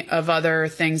plenty of other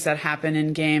things that happen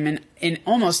in game, and in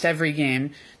almost every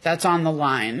game, that's on the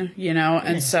line,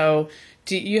 and so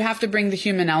you have to bring the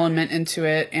human element into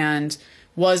it. And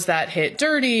was that hit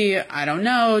dirty? I don't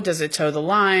know. Does it toe the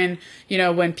line?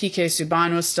 When PK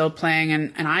Subban was still playing,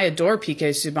 and I adore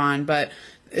PK Subban, but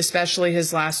especially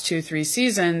his last 2-3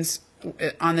 seasons,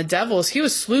 on the Devils, he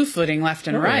was slew-footing left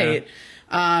and right.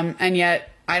 Yeah. And yet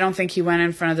I don't think he went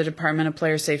in front of the Department of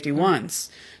Player Safety once.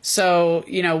 So,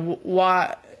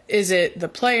 what is it, the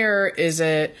player? Is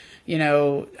it,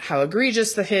 how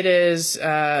egregious the hit is?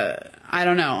 I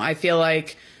don't know. I feel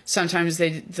like sometimes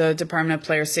the Department of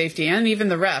Player Safety and even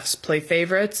the refs play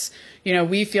favorites.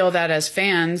 We feel that as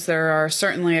fans, there are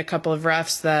certainly a couple of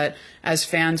refs that as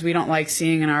fans we don't like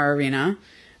seeing in our arena.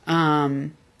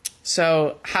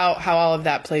 So how all of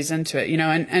that plays into it,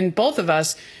 and both of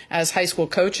us as high school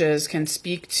coaches can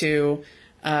speak to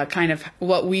kind of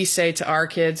what we say to our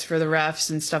kids for the refs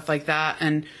and stuff like that.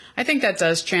 And I think that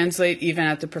does translate even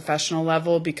at the professional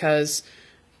level, because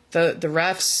the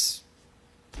refs,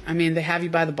 I mean, they have you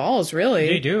by the balls, really.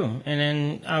 They do. And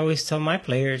then I always tell my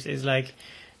players is like,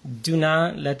 do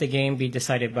not let the game be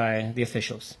decided by the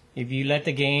officials. If you let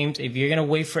the games, if you're going to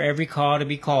wait for every call to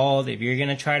be called, if you're going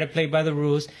to try to play by the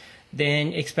rules,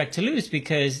 then expect to lose,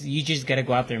 because you just got to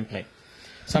go out there and play.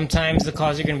 Sometimes the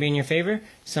calls are going to be in your favor.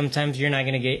 Sometimes you're not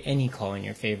going to get any call in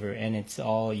your favor, and it's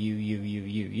all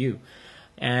you.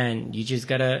 And you just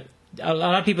got to, a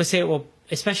lot of people say, well,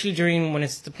 especially during when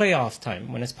it's the playoff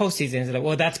time, when it's postseason, it's like,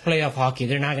 well, that's playoff hockey.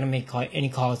 They're not going to make any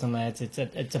calls on that.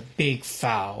 It's a big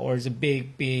foul, or it's a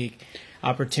big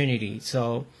opportunity.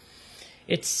 So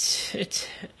it's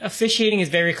officiating is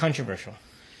very controversial.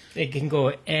 It can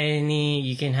go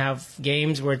you can have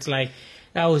games where it's like,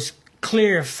 that was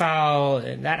clear foul,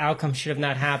 and that outcome should have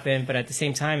not happened. But at the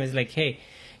same time, it's like, hey,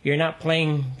 you're not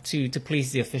playing to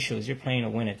please the officials. You're playing to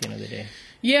win at the end of the day.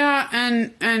 Yeah,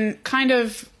 and kind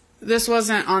of, this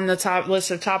wasn't on the top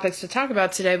list of topics to talk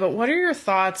about today, but what are your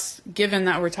thoughts, given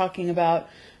that we're talking about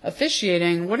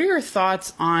officiating, what are your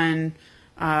thoughts on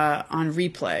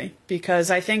replay? Because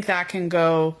I think that can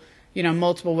go,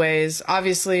 multiple ways.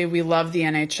 Obviously, we love the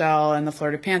NHL and the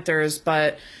Florida Panthers,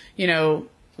 but,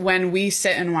 when we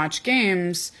sit and watch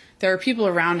games, there are people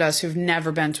around us who've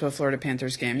never been to a Florida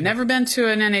Panthers game, never been to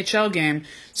an NHL game,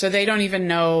 so they don't even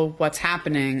know what's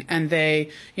happening. And they,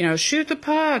 shoot the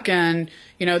puck, and,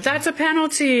 that's a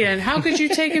penalty, and how could you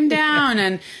take him down?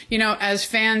 And, as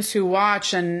fans who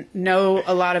watch and know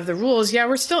a lot of the rules, yeah,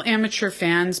 we're still amateur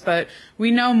fans, but we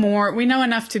know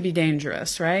enough to be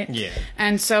dangerous, right? Yeah.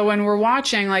 And so when we're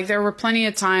watching, like, there were plenty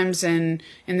of times in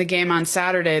the game on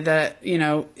Saturday that,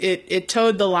 it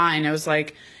towed the line. It was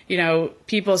like,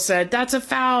 people said that's a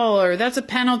foul or that's a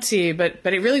penalty, but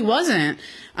it really wasn't.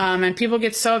 And people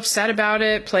get so upset about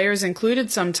it, players included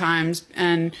sometimes.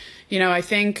 And, I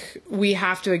think we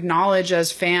have to acknowledge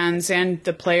as fans, and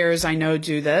the players I know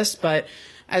do this, but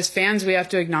as fans, we have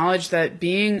to acknowledge that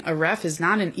being a ref is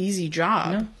not an easy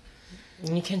job. No.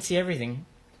 And you can't see everything.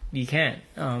 You can't.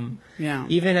 Yeah.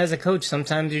 Even as a coach,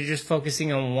 sometimes you're just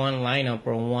focusing on one lineup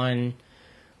or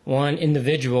one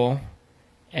individual.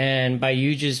 And by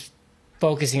you just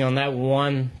focusing on that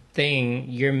one thing,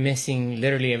 you're missing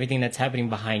literally everything that's happening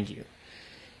behind you.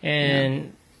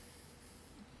 And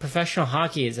professional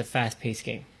hockey is a fast-paced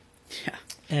game. Yeah.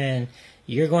 And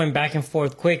you're going back and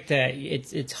forth quick, that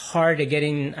it's hard to get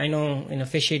in. I know in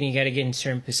officiating you got to get in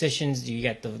certain positions. You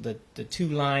got the two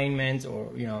linemen, or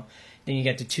then you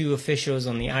got the two officials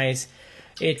on the ice.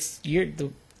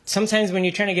 Sometimes when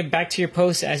you're trying to get back to your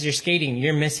post as you're skating,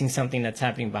 you're missing something that's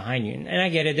happening behind you. And I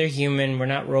get it, they're human. We're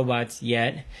not robots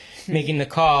yet making the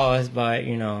calls, but,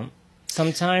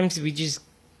 sometimes we just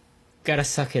got to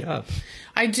suck it up.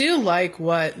 I do like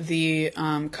what the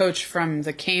coach from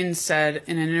the Canes said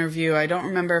in an interview. I don't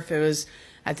remember if it was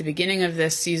at the beginning of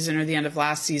this season or the end of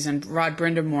last season. Rod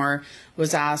Brindamore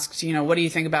was asked, what do you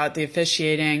think about the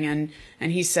officiating?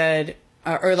 And he said,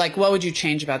 what would you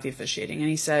change about the officiating? And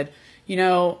he said,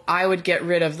 I would get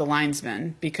rid of the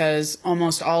linesmen, because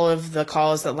almost all of the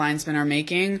calls that linesmen are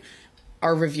making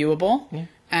are reviewable. Yeah.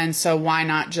 And so why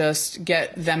not just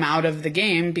get them out of the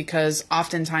game? Because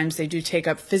oftentimes they do take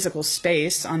up physical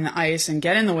space on the ice and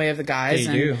get in the way of the guys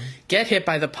get hit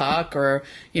by the puck, or,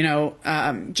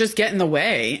 just get in the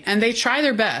way. And they try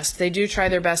their best. They do try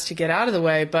their best to get out of the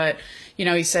way. But,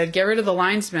 he said, get rid of the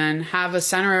linesmen, have a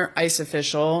center ice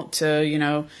official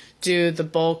to, do the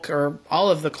bulk or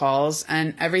all of the calls,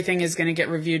 and everything is going to get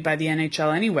reviewed by the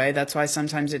NHL anyway. That's why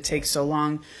sometimes it takes so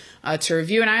long to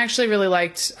review. And I actually really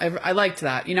liked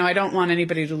that. I don't want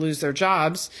anybody to lose their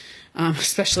jobs,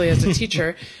 especially as a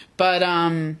teacher. But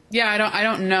I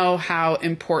don't know how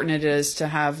important it is to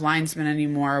have linesmen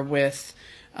anymore with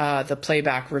the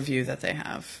playback review that they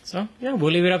have. So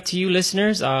we'll leave it up to you,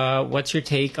 listeners. What's your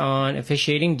take on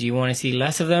officiating? Do you want to see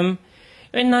less of them?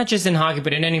 And not just in hockey,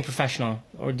 but in any professional?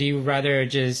 Or do you rather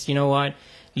just,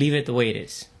 leave it the way it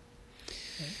is?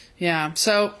 Yeah.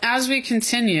 So as we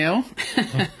continue,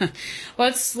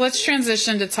 let's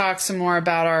transition to talk some more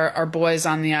about our boys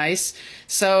on the ice.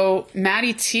 So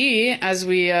Matty T, as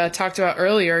we talked about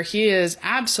earlier, he is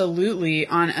absolutely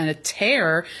on a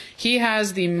tear. He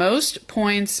has the most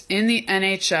points in the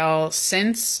NHL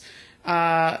since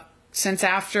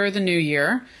after the new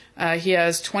year. He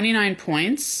has 29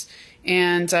 points,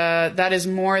 and that is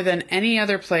more than any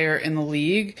other player in the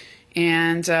league.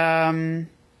 And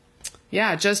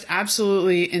yeah, just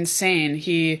absolutely insane.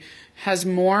 He has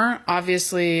more,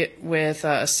 obviously, with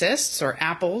assists or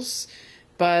apples,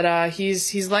 but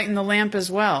he's lighting the lamp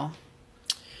as well.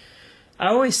 I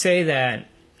always say that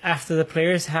after the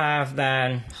players have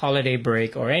that holiday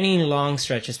break or any long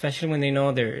stretch, especially when they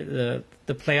know the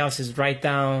playoffs is right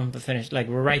down the finish, like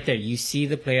we're right there. You see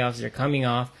the playoffs, they're coming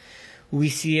off. We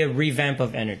see a revamp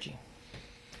of energy.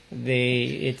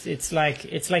 It's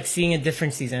like seeing a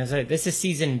different season. It's like this is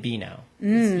season B now.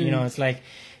 It's like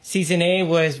season A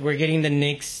was we're getting the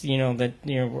Knicks,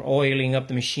 we're oiling up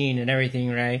the machine and everything,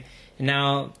 right? And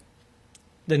now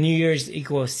the New Year's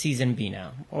equals season B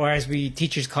now, or as we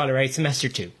teachers call it, right, semester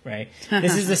 2, right?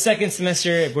 This is the second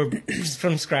semester. We're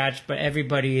from scratch, but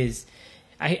everybody is.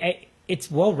 It's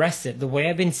well rested. The way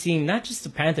I've been seeing, not just the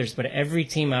Panthers, but every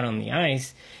team out on the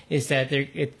ice, is that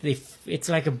it's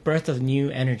like a birth of new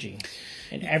energy,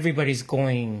 and everybody's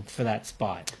going for that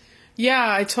spot.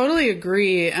 Yeah, I totally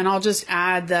agree. And I'll just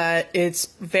add that it's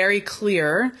very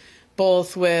clear,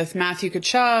 both with Matthew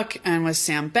Tkachuk and with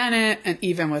Sam Bennett and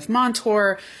even with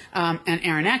Montour and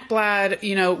Aaron Ekblad.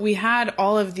 We had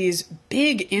all of these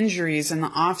big injuries in the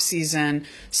offseason,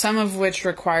 some of which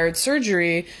required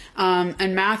surgery.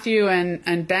 And Matthew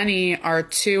and Benny are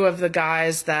two of the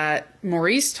guys that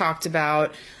Maurice talked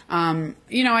about.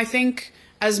 I think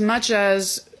as much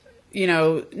as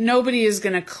nobody is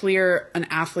going to clear an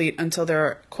athlete until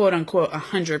they're quote unquote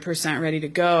 100% ready to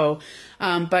go.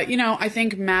 But I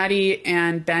think Maddie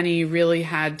and Benny really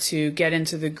had to get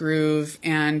into the groove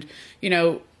and,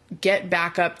 get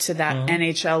back up to that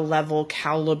NHL level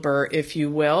caliber, if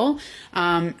you will.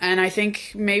 And I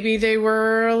think maybe they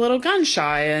were a little gun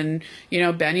shy, and,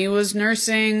 Benny was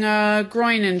nursing a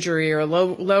groin injury or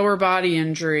lower body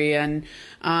injury, and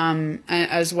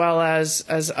as well as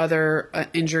other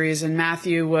injuries. And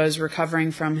Matthew was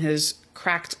recovering from his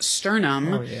cracked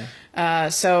sternum. Oh, yeah.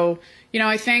 So,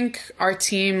 I think our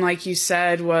team, like you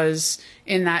said, was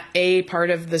in that A part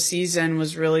of the season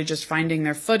was really just finding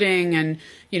their footing and,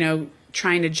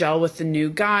 trying to gel with the new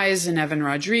guys and Evan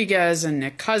Rodriguez and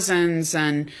Nick Cousins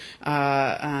and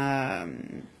Oliver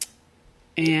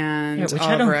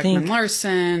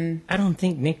Ekman-Larsson. I don't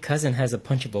think Nick Cousins has a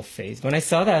punchable face. When I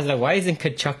saw that, I was like, why isn't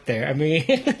Tkachuk there? I mean...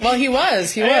 Well, he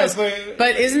was.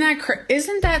 But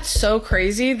isn't that so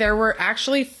crazy? There were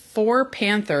actually 4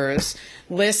 Panthers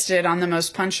listed on the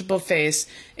most punchable face.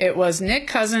 It was Nick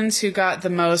Cousins who got the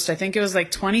most. I think it was like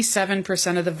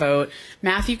 27% of the vote.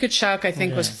 Matthew Tkachuk, I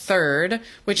think, was 3rd,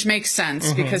 which makes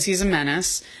sense because he's a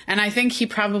menace. And I think he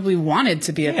probably wanted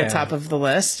to be at the top of the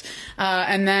list.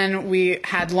 And then we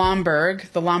had Lomberg,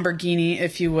 the Lamborghini,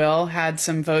 if you will, had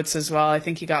some votes as well. I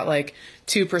think he got like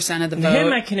 2% of the vote.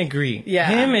 Him, I can agree. Yeah.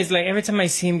 Him is like, every time I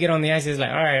see him get on the ice, it's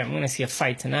like, all right, I'm going to see a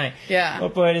fight tonight. Yeah.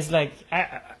 But it's like...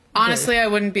 Honestly, I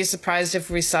wouldn't be surprised if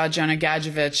we saw Jonah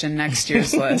Gadjevich in next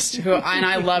year's list. And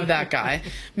I love that guy.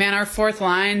 Man, our 4th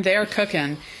line, they're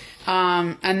cooking.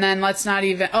 And then let's not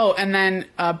even... Oh, and then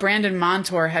Brandon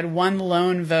Montour had 1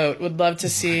 lone vote. Would love to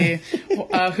see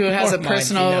who has a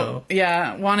personal...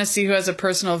 Yeah, want to see who has a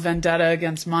personal vendetta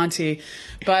against Monty.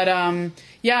 But,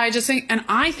 I just think... And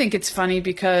I think it's funny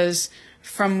because...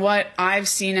 From what I've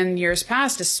seen in years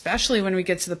past, especially when we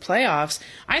get to the playoffs,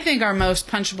 I think our most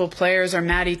punchable players are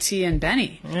Matty T and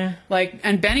Benny. Yeah.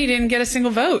 And Benny didn't get a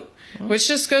single vote, which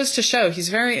just goes to show he's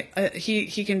very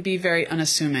he can be very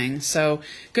unassuming. So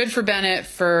good for Bennett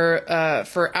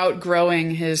for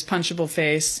outgrowing his punchable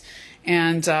face,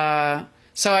 and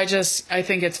so I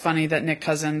think it's funny that Nick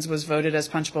Cousins was voted as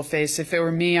punchable face. If it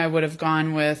were me, I would have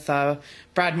gone with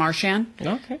Brad Marchand.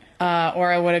 Okay.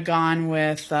 Or I would have gone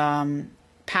with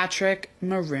Patrick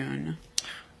Maroon.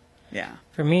 Yeah.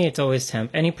 For me, it's always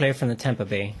any player from the Tampa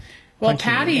Bay. Well,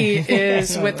 Patty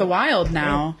is with the Wild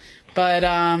now. But,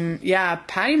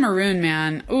 Patty Maroon,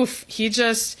 man. Oof. He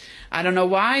just, I don't know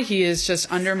why. He is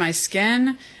just under my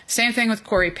skin. Same thing with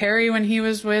Corey Perry when he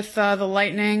was with the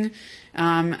Lightning.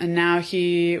 And now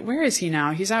where is he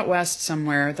now? He's out west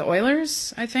somewhere. The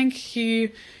Oilers, I think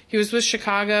he was with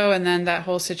Chicago, and then that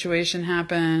whole situation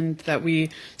happened that we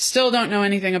still don't know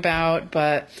anything about.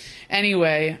 But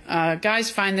anyway, guys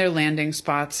find their landing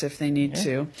spots if they need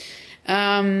to.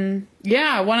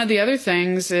 One of the other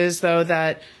things is, though,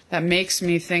 that that makes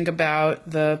me think about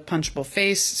the punchable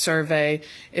face survey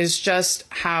is just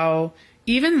how,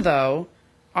 even though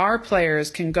our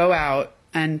players can go out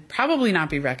and probably not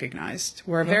be recognized,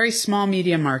 we're a very small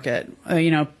media market.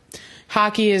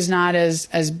 Hockey is not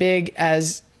as big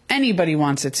as anybody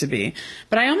wants it to be.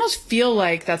 But I almost feel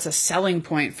like that's a selling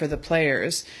point for the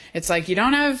players. It's like you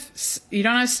don't have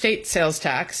state sales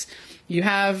tax. You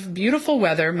have beautiful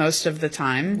weather most of the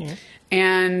time.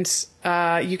 And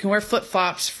you can wear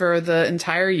flip-flops for the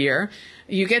entire year.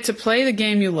 You get to play the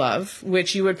game you love,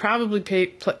 which you would probably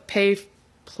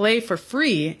play for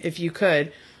free if you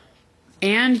could.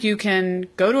 And you can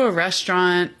go to a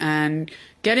restaurant and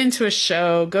get into a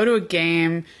show, go to a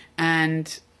game,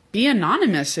 and be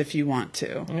anonymous if you want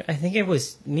to. I think it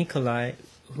was Nikolai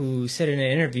who said in an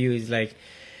interview, he's like,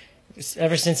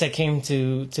 ever since I came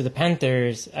to the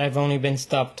Panthers, I've only been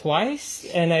stopped twice,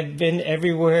 and I've been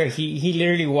everywhere. He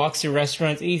literally walks to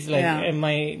restaurants. He's like, and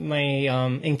my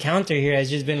encounter here has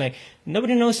just been like,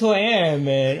 nobody knows who I am,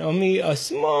 and only a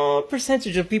small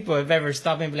percentage of people have ever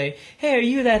stopped and be like, hey, are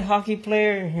you that hockey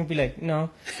player? And he'll be like, no.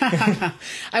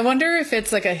 I wonder if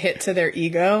it's like a hit to their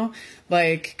ego,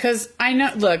 like, because I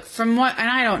know, look, and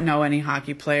I don't know any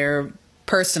hockey player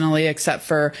personally, except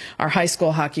for our high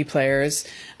school hockey players.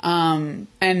 And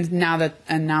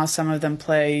now some of them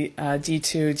play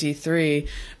D2, D3,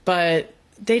 but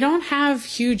they don't have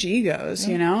huge egos,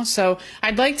 you know? So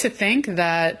I'd like to think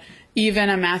that even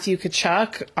a Matthew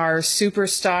Tkachuk, our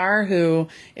superstar, who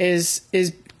is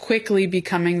quickly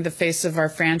becoming the face of our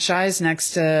franchise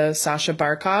next to Sasha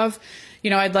Barkov,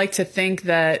 I'd like to think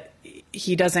that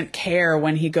he doesn't care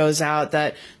when he goes out,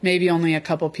 that maybe only a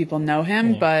couple people know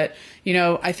him. But,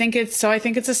 I think it's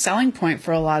a selling point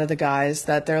for a lot of the guys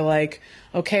that they're like,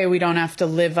 okay, we don't have to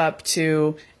live up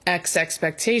to X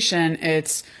expectation.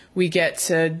 It's, we get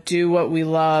to do what we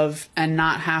love and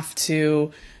not have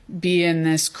to be in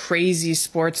this crazy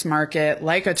sports market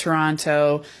like a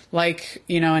Toronto, like,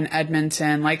 an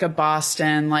Edmonton, like a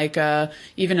Boston, like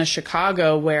even a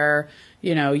Chicago, where,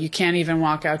 you can't even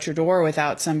walk out your door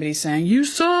without somebody saying, you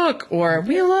suck, or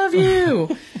we love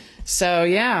you. So,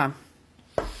 yeah.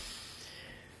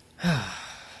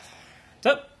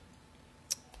 So,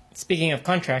 speaking of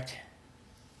contract,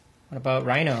 what about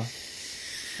Rhino?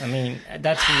 I mean,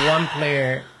 that's one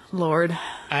player. Lord.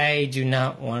 I do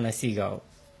not want to see go.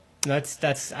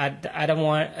 I don't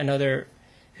want another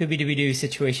hoobie-dooby-doo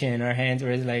situation in our hands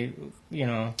where it's like,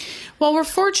 Well, we're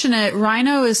fortunate.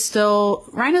 Rhino's still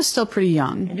pretty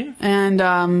young. Yeah. And,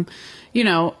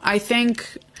 I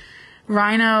think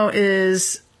Rhino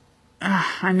is,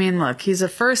 look, he's a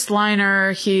first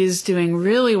liner. He's doing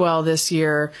really well this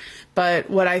year. But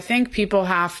what I think people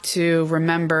have to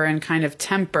remember and kind of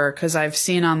temper, because I've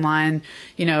seen online,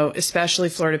 especially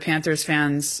Florida Panthers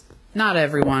fans, not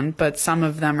everyone, but some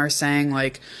of them are saying,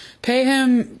 like, pay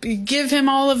him, give him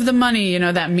all of the money,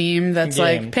 that meme that's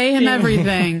like, pay him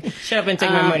everything. Shut up and take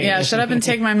my money. Yeah, shut up and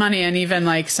take my money. And even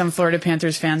like some Florida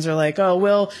Panthers fans are like, oh,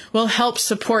 we'll help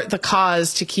support the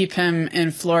cause to keep him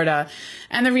in Florida.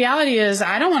 And the reality is,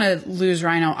 I don't want to lose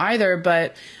Rhino either,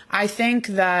 but I think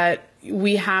that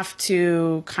we have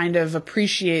to kind of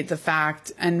appreciate the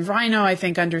fact, and Rhino, I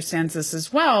think, understands this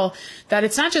as well, that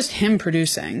it's not just him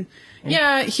producing.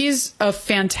 Yeah, he's a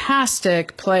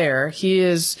fantastic player. He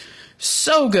is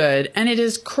so good. And it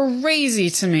is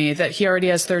crazy to me that he already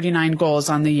has 39 goals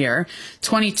on the year,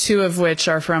 22 of which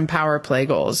are from power play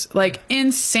goals. Like,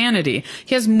 insanity.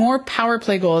 He has more power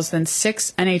play goals than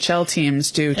 6 NHL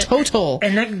teams do total.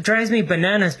 And that drives me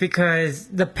bananas because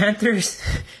the Panthers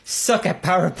suck at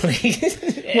power play.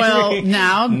 Well,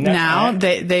 now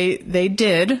they did. They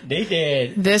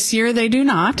did. This year they do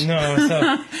not. No,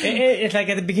 so it's like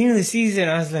at the beginning of the season,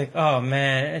 I was like, oh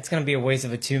man, it's going to be a waste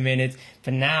of 2 minutes.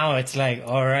 But now it's like,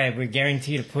 all right, we're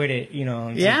guaranteed to put it,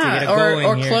 to get a goal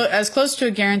in here. As close to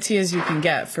a guarantee as you can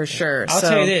get, for sure. I'll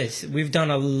tell you this, we've done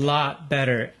a lot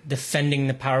better defending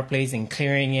the power plays and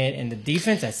clearing it, and the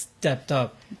defense has stepped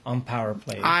up on power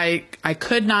plays. I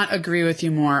could not agree with you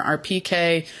more. Our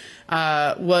PK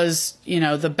was,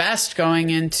 the best going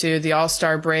into the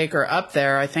All-Star break, or up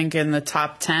there, I think, in the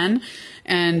top 10.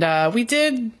 And we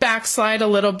did backslide a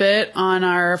little bit on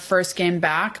our first game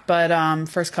back, but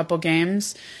first couple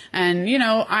games. And,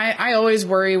 I always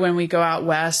worry when we go out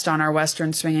west on our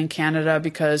western swing in Canada,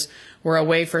 because we're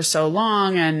away for so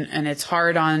long, and it's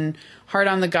hard on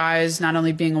the guys, not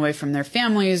only being away from their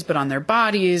families, but on their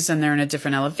bodies, and they're in a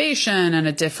different elevation and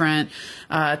a different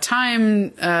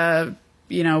time,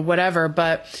 whatever.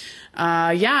 But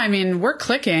we're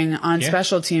clicking on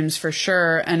special teams for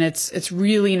sure. And it's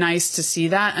really nice to see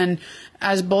that. And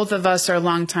as both of us are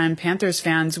longtime Panthers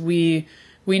fans, we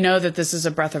we know that this is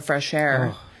a breath of fresh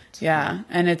air. Oh. Yeah,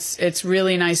 and it's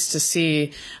really nice to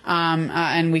see,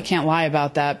 and we can't lie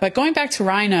about that. But going back to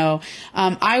Rhino,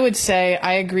 I would say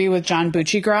I agree with John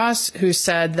Buccigross, who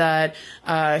said that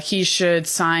he should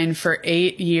sign for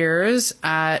 8 years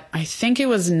at, I think it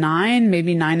was 9,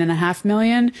 maybe $9.5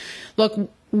 million.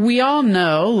 Look, we all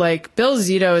know, like, Bill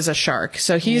Zito is a shark,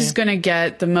 so he's going to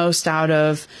get the most out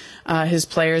of his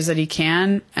players that he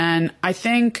can, and I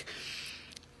think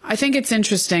it's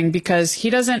interesting because he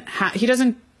doesn't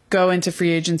go into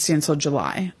free agency until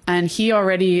July. And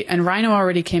Rhino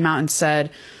already came out and said,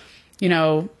 you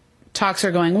know, talks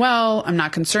are going well. I'm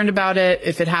not concerned about it.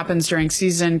 If it happens during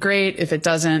season, great. If it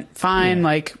doesn't, fine.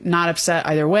 Like, not upset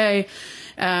either way.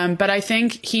 But I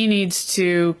think he needs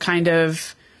to kind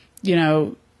of, you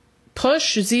know,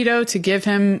 push Zito to give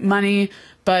him money,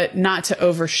 but not to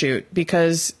overshoot,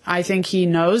 because I think he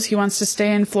knows he wants to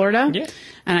stay in Florida. Yeah.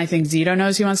 And I think Zito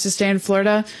knows he wants to stay in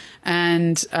Florida.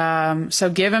 And so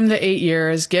give him the 8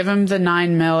 years, give him the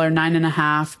 9 mil or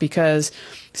 9.5, because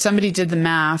somebody did the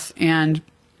math, and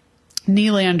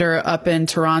Nylander up in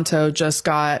Toronto just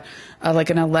got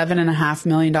like an $11.5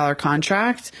 million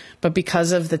contract. But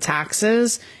because of the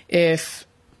taxes, if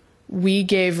we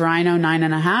gave Rhino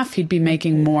 9.5, he'd be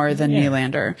making more than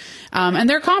Nylander. And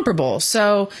they're comparable.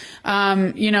 So,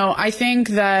 you know, I think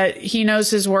that he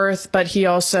knows his worth, but he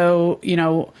also, you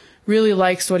know, really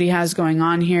likes what he has going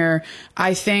on here.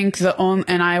 I think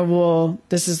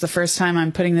this is the first time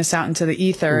I'm putting this out into the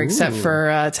ether, except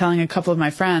for telling a couple of my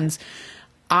friends.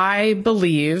 I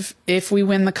believe if we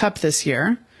win the cup this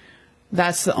year,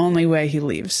 that's the only way he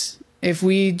leaves. If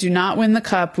we do not win the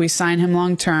cup, we sign him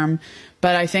long term.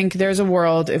 But I think there's a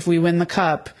world, if we win the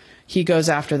cup, he goes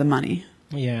after the money.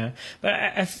 Yeah, but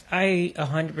I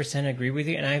 100% agree with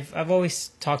you, and I've always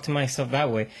talked to myself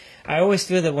that way. I always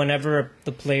feel that whenever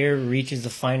the player reaches the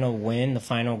final win, the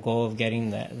final goal of getting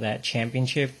that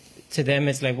championship, to them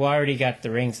it's like, well, I already got the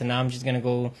ring, so now I'm just going to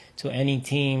go to any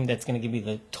team that's going to give me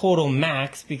the total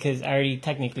max because I already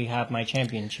technically have my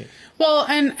championship. Well,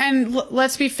 and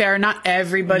let's be fair, not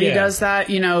everybody does that.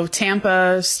 You know,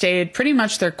 Tampa stayed, pretty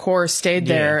much their core stayed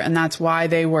there, and that's why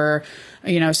they were,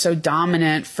 you know, so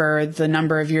dominant for the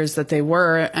number of years that they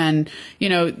were. And, you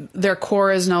know, their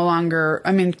core is no longer,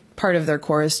 I mean, part of their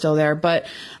core is still there. But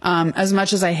as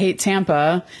much as I hate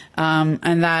Tampa,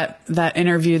 and that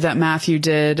interview that Matthew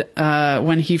did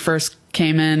when he first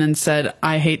came in and said,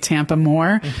 I hate Tampa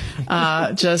more,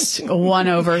 just won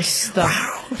over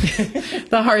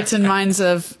the hearts and minds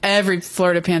of every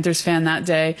Florida Panthers fan that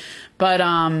day. But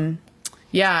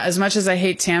yeah, as much as I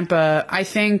hate Tampa, I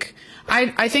think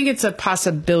it's a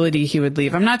possibility he would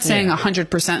leave. I'm not saying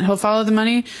 100% he'll follow the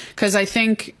money, because I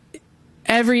think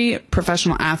every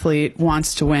professional athlete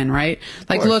wants to win, right?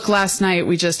 Like, look, last night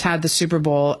we just had the Super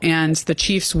Bowl, and the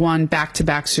Chiefs won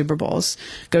back-to-back Super Bowls.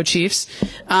 Go Chiefs.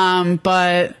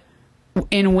 But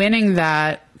in winning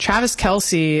that, Travis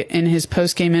Kelce, in his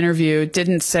post-game interview,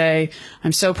 didn't say,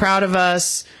 I'm so proud of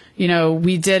us. You know,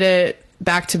 we did it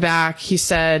back-to-back. He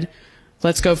said,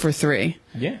 let's go for 3.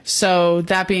 Yeah. So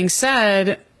that being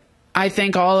said, I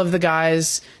think all of the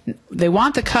guys, they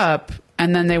want the cup,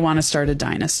 and then they want to start a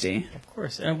dynasty. Of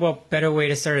course. Well, better way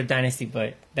to start a dynasty,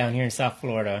 but down here in South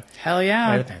Florida. Hell yeah.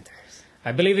 By the Panthers.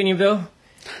 I believe in you, Bill.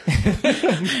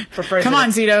 Come on,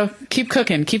 Zito. Keep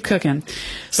cooking. Keep cooking.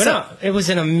 But no, it was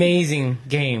an amazing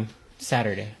game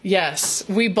Saturday. Yes.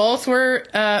 We both were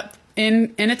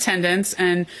in attendance,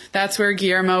 and that's where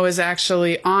Guillermo was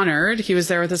actually honored. He was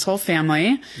there with his whole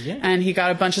family, and he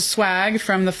got a bunch of swag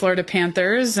from the Florida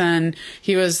Panthers, and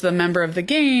he was the member of the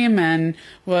game and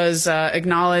was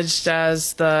acknowledged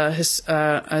as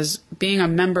as being a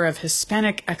member of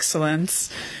Hispanic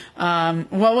excellence.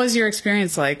 What was your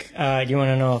experience like? You want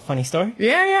to know a funny story?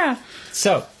 Yeah.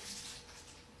 So,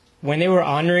 when they were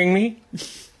honoring me,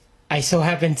 I so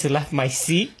happened to left my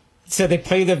seat. So they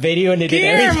played the video and they did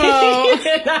everything.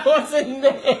 And I wasn't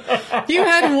there. You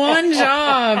had one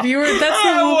job.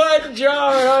 One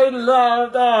job and I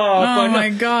left. Oh my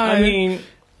God. I mean,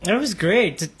 it was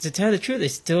great. To tell the truth,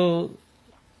 it's still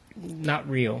not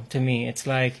real to me. It's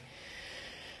like,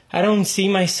 I don't see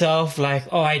myself like,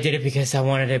 oh, I did it because I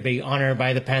wanted to be honored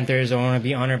by the Panthers or I want to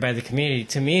be honored by the community.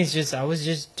 To me, it's just, I was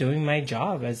just doing my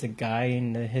job as a guy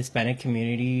in the Hispanic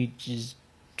community, just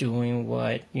doing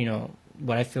what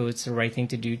I feel it's the right thing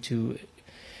to do to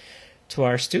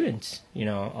our students. You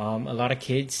know, a lot of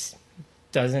kids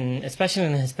especially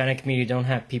in the Hispanic community, don't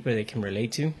have people they can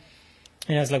relate to.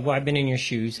 And I was like, well, I've been in your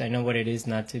shoes. I know what it is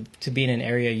not to be in an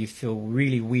area you feel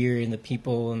really weird in the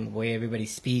people and the way everybody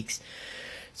speaks.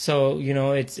 So,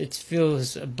 it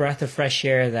feels a breath of fresh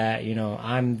air that,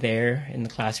 I'm there in the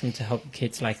classroom to help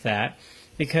kids like that.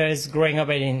 Because growing up,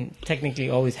 I didn't technically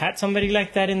always had somebody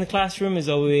like that in the classroom. Is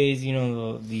always,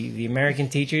 the American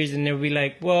teachers, and they'll be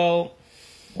like, well,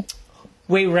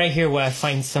 wait right here while I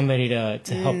find somebody to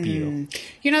help you.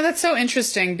 That's so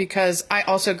interesting because I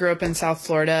also grew up in South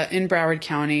Florida in Broward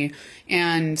County,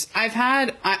 and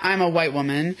I'm a white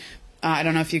woman. I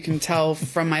don't know if you can tell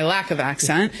from my lack of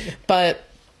accent, but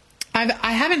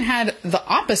I haven't had the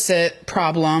opposite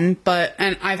problem,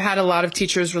 and I've had a lot of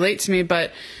teachers relate to me,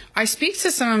 but I speak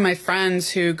to some of my friends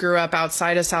who grew up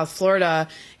outside of South Florida,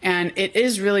 and it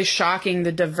is really shocking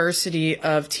the diversity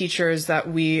of teachers that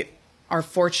we are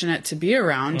fortunate to be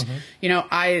around.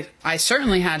 I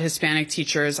certainly had Hispanic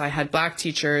teachers, I had Black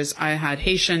teachers, I had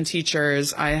Haitian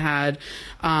teachers, I had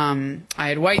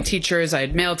white teachers, I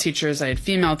had male teachers, I had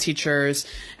female teachers.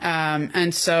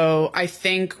 And so I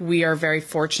think we are very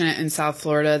fortunate in South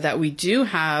Florida that we do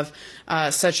have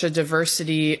such a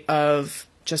diversity of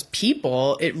just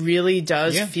people. It really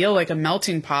does feel like a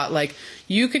melting pot. Like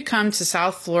you could come to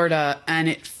South Florida and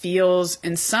it feels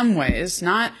in some ways,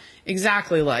 not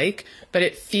exactly like, but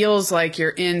it feels like you're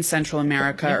in Central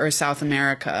America or South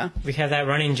America. We have that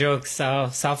running joke.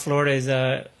 South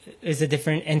Florida is a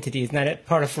different entity. It's not a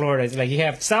part of Florida. It's like you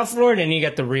have South Florida and you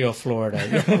got the real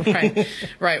Florida.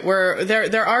 Right. Where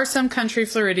there are some country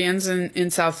Floridians in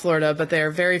South Florida, but they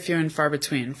are very few and far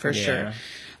between for sure.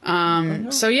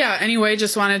 So anyway,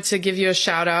 just wanted to give you a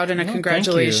shout out and a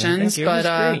congratulations.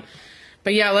 Thank you.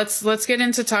 But yeah, let's get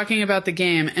into talking about the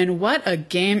game, and what a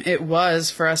game it was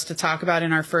for us to talk about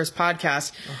in our first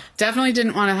podcast. Definitely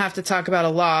didn't want to have to talk about a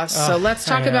loss, so let's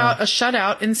talk about a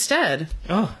shutout instead.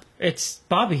 Oh, it's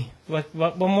Bobby.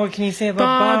 What more can you say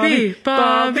about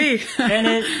Bobby?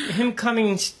 And him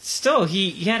coming still, he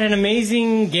had an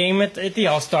amazing game at the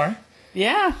All-Star.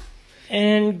 Yeah.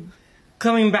 And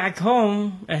coming back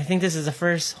home, I think this is the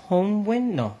first home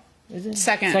win? No. Is it?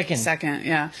 Second,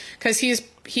 yeah. Because he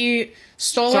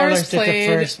Stolarz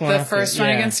played the first one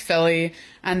against Philly,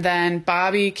 and then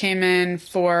Bobby came in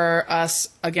for us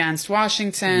against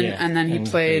Washington, and then he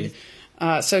played.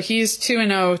 So he's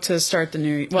 2-0 to start the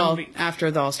new. Well, after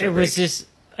the All-Star break. It was just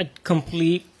a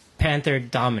complete Panther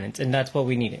dominance, and that's what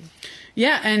we needed.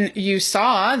 Yeah, and you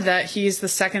saw that he's the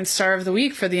second star of the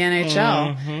week for the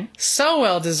NHL. Mm-hmm. So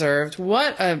well deserved.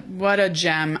 What a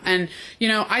gem. And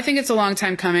I think it's a long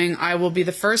time coming. I will be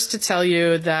the first to tell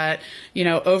you that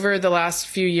over the last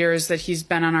few years that he's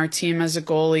been on our team as a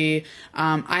goalie,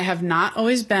 I have not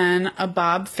always been a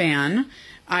Bob fan.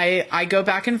 I go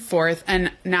back and forth,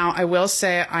 and now I will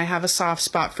say I have a soft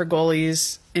spot for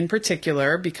goalies in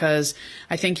particular because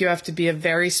I think you have to be a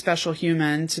very special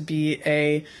human to be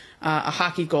a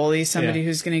hockey goalie, somebody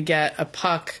who's going to get a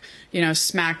puck,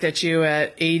 smacked at you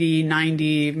at 80,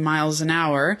 90 miles an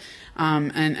hour,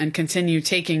 and continue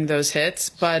taking those hits.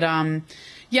 But, I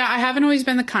haven't always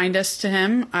been the kindest to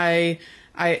him. I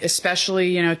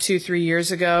especially, 2-3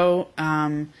 years ago,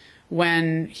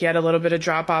 when he had a little bit of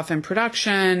drop off in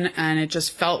production, and it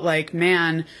just felt like,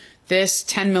 man, this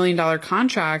 $10 million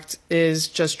contract is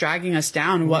just dragging us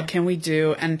down. What can we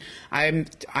do? And I'm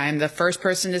the first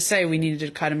person to say we needed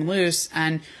to cut him loose.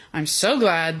 And I'm so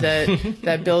glad that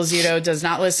Bill Zito does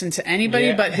not listen to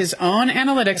anybody but his own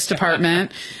analytics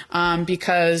department,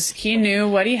 because he knew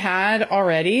what he had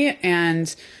already.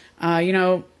 And,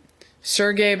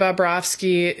 Sergei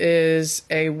Bobrovsky is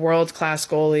a world-class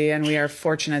goalie, and we are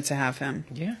fortunate to have him.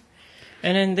 Yeah.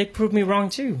 And then they proved me wrong,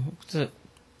 too.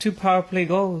 2 power play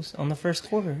goals on the first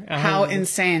quarter. How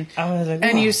insane. I was like, wow.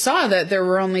 And you saw that there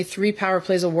were only 3 power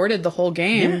plays awarded the whole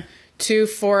game. Yeah. 2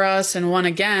 for us and 1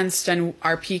 against. And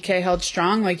our PK held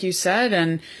strong, like you said.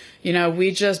 And,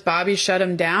 Bobby shut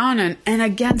him down. And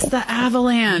against the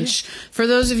Avalanche. Yeah. For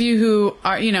those of you who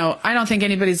are, I don't think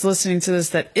anybody's listening to this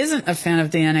that isn't a fan of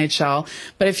the NHL.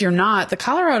 But if you're not, the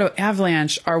Colorado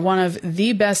Avalanche are one of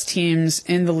the best teams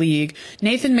in the league.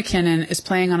 Nathan MacKinnon is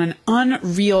playing on an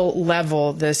unreal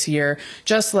level this year,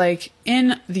 just like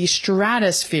in the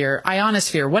stratosphere,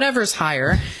 ionosphere, whatever's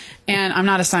higher. And I'm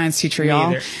not a science teacher,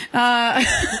 y'all.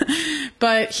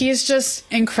 But he's just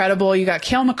incredible. You got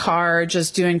Cale Makar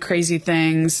just doing crazy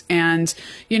things. And,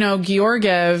 Georgie,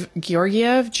 their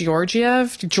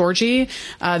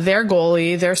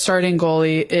goalie, their starting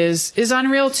goalie is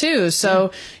unreal too.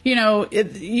 So,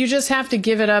 you just have to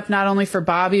give it up not only for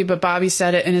Bobby, but Bobby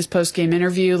said it in his post-game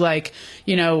interview,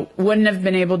 wouldn't have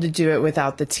been able to do it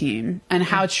without the team. And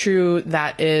how true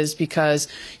that is because,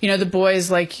 the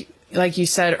boys like you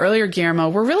said earlier, Guillermo,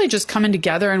 we're really just coming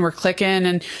together and we're clicking.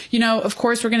 And, of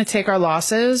course, we're going to take our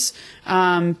losses.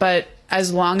 But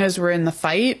as long as we're in the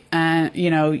fight. And, you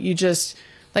know, you just,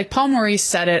 like Paul Maurice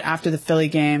said it after the Philly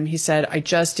game. He said, I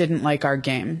just didn't like our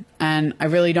game. And I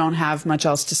really don't have much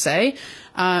else to say.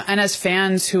 And as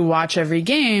fans who watch every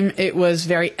game, it was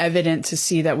very evident to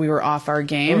see that we were off our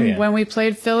game when we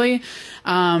played Philly.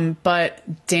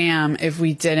 But damn, if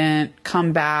we didn't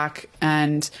come back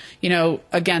and, you know,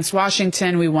 against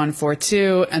Washington, we won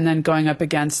 4-2, and then going up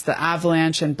against the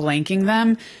Avalanche and blanking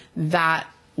them, that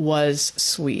was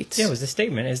sweet. Yeah, it was a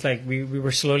statement. It's like we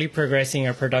were slowly progressing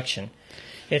our production.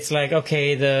 It's like,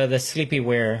 okay, the sleepy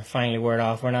wear finally wore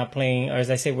off. We're not playing, or as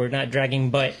I say, we're not dragging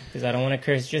butt, because I don't want to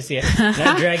curse just yet.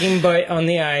 Not dragging butt on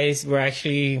the ice. We're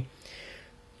actually,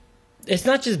 it's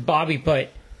not just Bobby,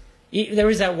 but there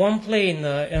was that one play in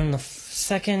the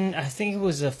second, I think it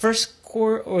was the first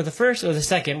quarter, or the first or the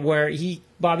second, where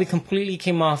Bobby completely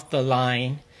came off the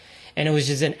line, and it was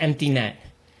just an empty net.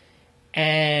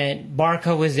 And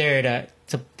Barca was there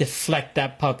to deflect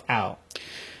that puck out.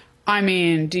 I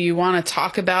mean, do you want to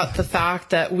talk about the fact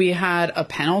that we had a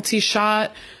penalty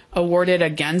shot awarded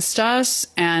against us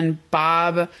and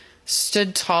Bob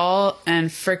stood tall and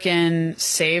frickin'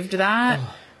 saved that?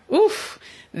 Oh. Oof,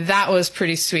 that was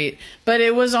pretty sweet. But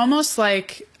it was almost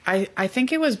like, I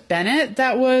think it was Bennett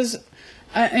that was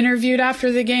interviewed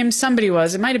after the game. Somebody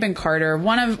was. It might have been Carter.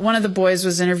 One of the boys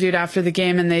was interviewed after the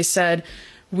game, and they said,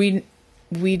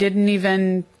 we didn't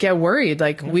even get worried.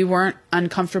 Like, we weren't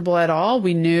uncomfortable at all.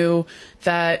 We knew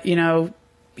that, you know,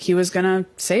 he was going to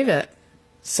save it.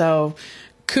 So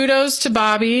kudos to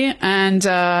Bobby.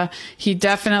 And he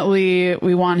definitely,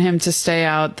 we want him to stay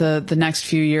out the next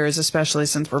few years, especially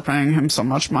since we're paying him so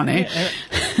much money. Yeah,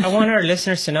 I want our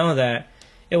listeners to know that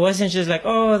it wasn't just like,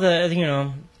 oh,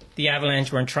 the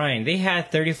Avalanche weren't trying. They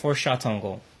had 34 shots on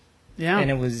goal. Yeah.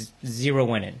 And it was 0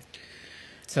 winning.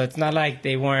 So it's not like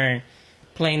they weren't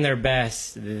playing their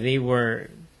best. They were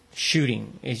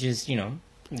shooting. It's just, you know,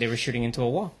 they were shooting into a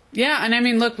wall. Yeah, and I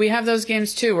mean, look, we have those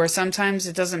games too where sometimes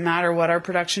it doesn't matter what our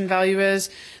production value is.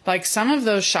 Like some of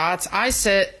those shots, I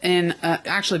sit in,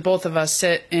 actually both of us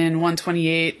sit in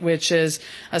 128, which is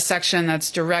a section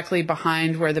that's directly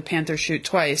behind where the Panthers shoot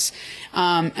twice.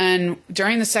 And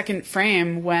during the second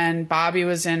frame, when Bobby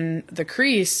was in the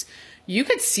crease, you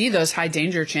could see those high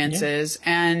danger chances.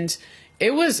 Yeah. And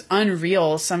it was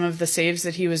unreal, some of the saves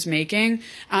that he was making.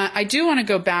 I do want to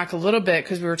go back a little bit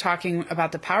because we were talking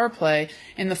about the power play.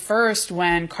 In the first,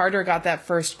 when Carter got that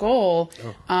first goal,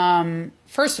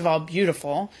 first of all,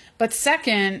 beautiful. But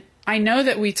second, I know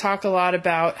that we talk a lot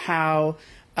about how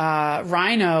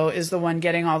Rhino is the one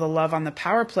getting all the love on the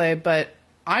power play, but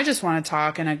I just want to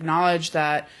talk and acknowledge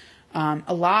that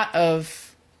a lot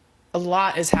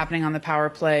is happening on the power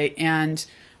play, and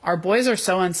our boys are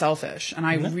so unselfish, and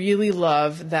I really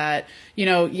love that, you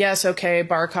know, yes, okay,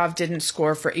 Barkov didn't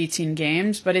score for 18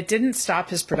 games, but it didn't stop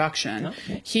his production.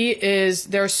 Okay.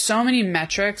 There are so many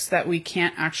metrics that we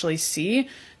can't actually see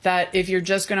that if you're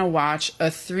just going to watch a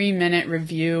 3-minute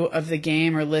review of the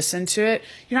game or listen to it,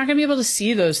 you're not going to be able to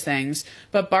see those things.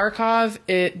 But Barkov,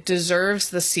 it deserves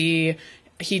the C.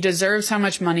 He deserves how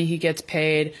much money he gets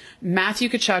paid. Matthew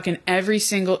Tkachuk, in every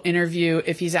single interview,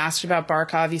 if he's asked about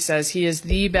Barkov, he says he is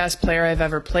the best player I've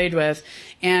ever played with.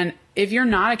 And if you're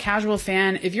not a casual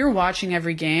fan, if you're watching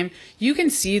every game, you can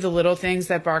see the little things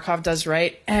that Barkov does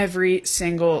right every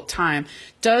single time.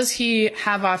 Does he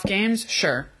have off games?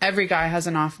 Sure. Every guy has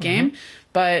an off game.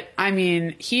 But, I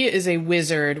mean, he is a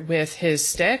wizard with his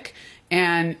stick.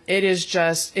 And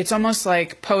it's almost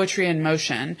like poetry in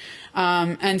motion.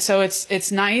 And so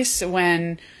it's nice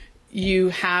when you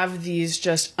have these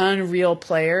just unreal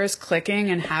players clicking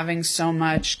and having so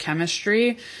much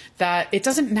chemistry that it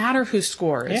doesn't matter who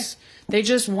scores. Yeah. They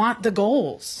just want the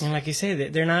goals. And like you say,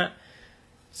 they're not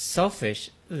selfish.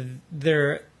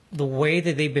 The way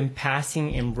that they've been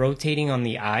passing and rotating on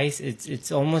the ice, it's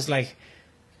almost like,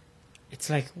 it's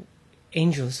like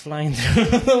angels flying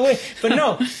through the way. But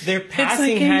no, their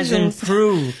passing has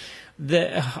improved.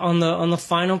 On the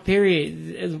final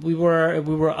period, we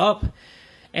were up,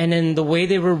 and then the way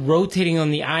they were rotating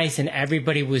on the ice, and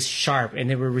everybody was sharp, and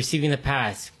they were receiving the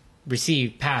pass,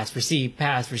 receive, pass, receive,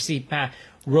 pass, receive, pass,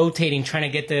 rotating, trying to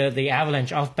get the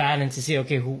Avalanche off balance to see,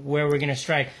 okay, where we're gonna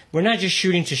strike. We're not just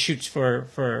shooting to shoots for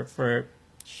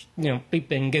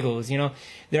peep and giggles.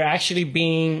 They're actually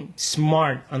being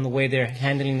smart on the way they're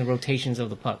handling the rotations of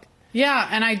the puck. Yeah,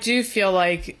 and I do feel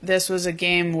like this was a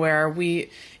game where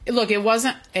it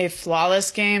wasn't a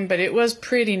flawless game, but it was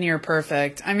pretty near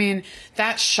perfect. I mean,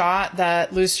 that shot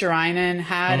that Luosterainen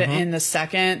had in the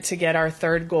second to get our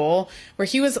third goal, where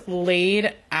he was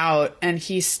laid out and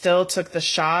he still took the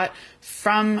shot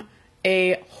from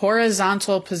a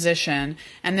horizontal position,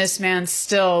 and this man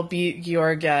still beat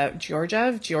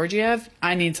Georgiev.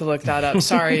 I need to look that up.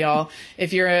 Sorry, y'all.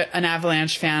 If you're an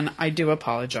Avalanche fan, I do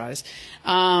apologize.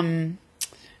 And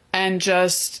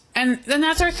then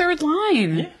that's our third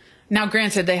line. Yeah. Now,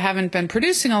 granted, they haven't been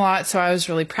producing a lot, so I was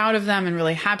really proud of them and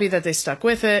really happy that they stuck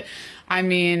with it. I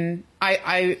mean,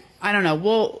 I don't know.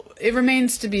 Well, it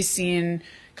remains to be seen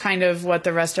kind of what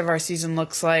the rest of our season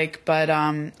looks like, but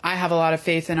I have a lot of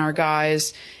faith in our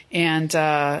guys, and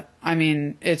I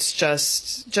mean, it's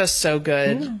just so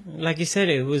good. Yeah. Like you said,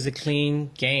 it was a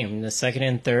clean game. The second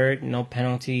and third, no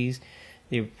penalties.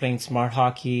 They were playing smart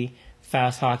hockey,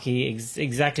 fast hockey,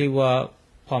 exactly what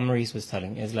Paul Maurice was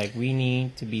telling. Is like, we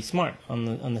need to be smart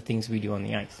on the things we do on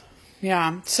the ice.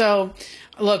 Yeah. So,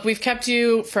 look, we've kept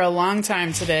you for a long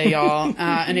time today, y'all.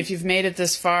 And if you've made it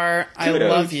this far, I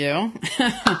love you.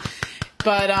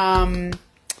 But,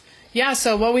 yeah,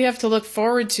 so what we have to look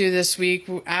forward to this week,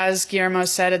 as Guillermo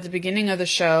said at the beginning of the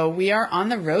show, we are on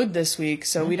the road this week.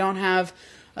 So we don't have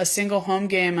a single home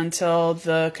game until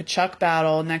the Kachuk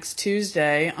battle next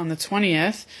Tuesday on the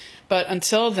 20th. But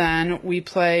until then, we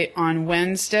play on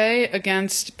Wednesday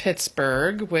against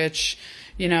Pittsburgh, which,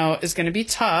 you know, is going to be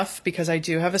tough because I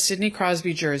do have a Sidney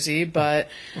Crosby jersey, but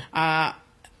I,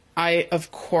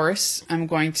 of course, am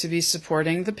going to be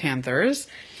supporting the Panthers.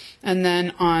 And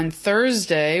then on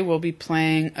Thursday, we'll be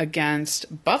playing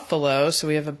against Buffalo, so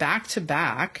we have a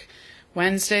back-to-back,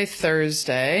 Wednesday,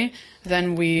 Thursday.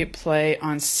 Then we play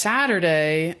on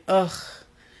Saturday,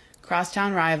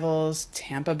 crosstown rivals,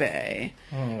 Tampa Bay.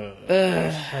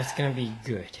 That's going to be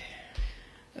good.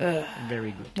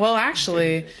 Very good. Well,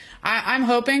 actually, I'm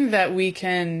hoping that we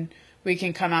can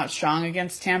come out strong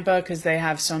against Tampa because they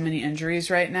have so many injuries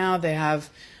right now. They have,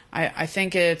 I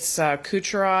think it's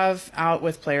Kucherov out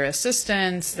with player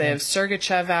assistance. They have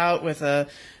Sergachev out with a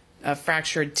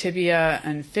fractured tibia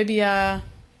and fibia.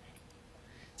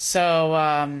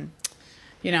 So,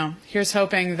 you know, here's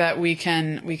hoping that we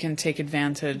can take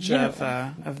advantage of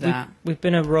that. We've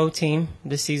been a road team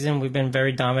this season. We've been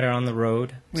very dominant on the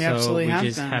road. We absolutely have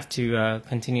been. So we just have to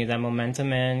continue that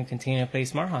momentum and continue to play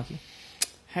smart hockey.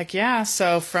 Heck yeah.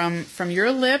 So from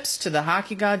your lips to the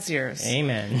hockey god's ears.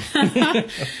 Amen.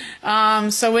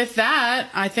 So with that,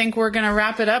 I think we're going to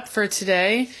wrap it up for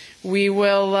today. We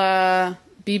will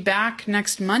be back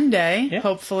next Monday,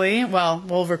 hopefully. Well,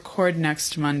 we'll record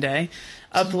next Monday.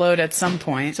 Upload at some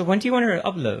point. So when do you want to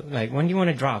upload? Like, when do you want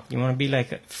to drop? You want to be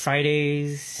like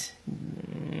Fridays?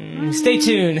 Stay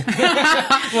tuned.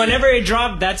 Whenever it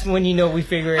drops, that's when you know we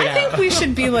figure it out. I think we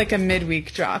should be like a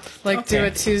midweek drop. Like do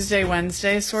a Tuesday,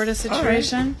 Wednesday sort of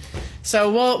situation. Right.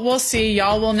 So we'll see.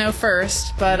 Y'all will know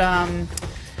first. But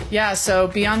yeah, so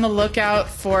be on the lookout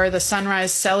for the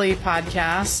Sunrise Celly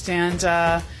podcast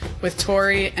and with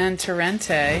Tori and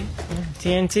Torrente.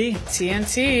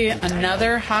 TNT,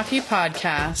 another hockey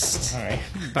podcast. All right.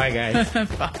 Bye, guys.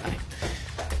 Bye.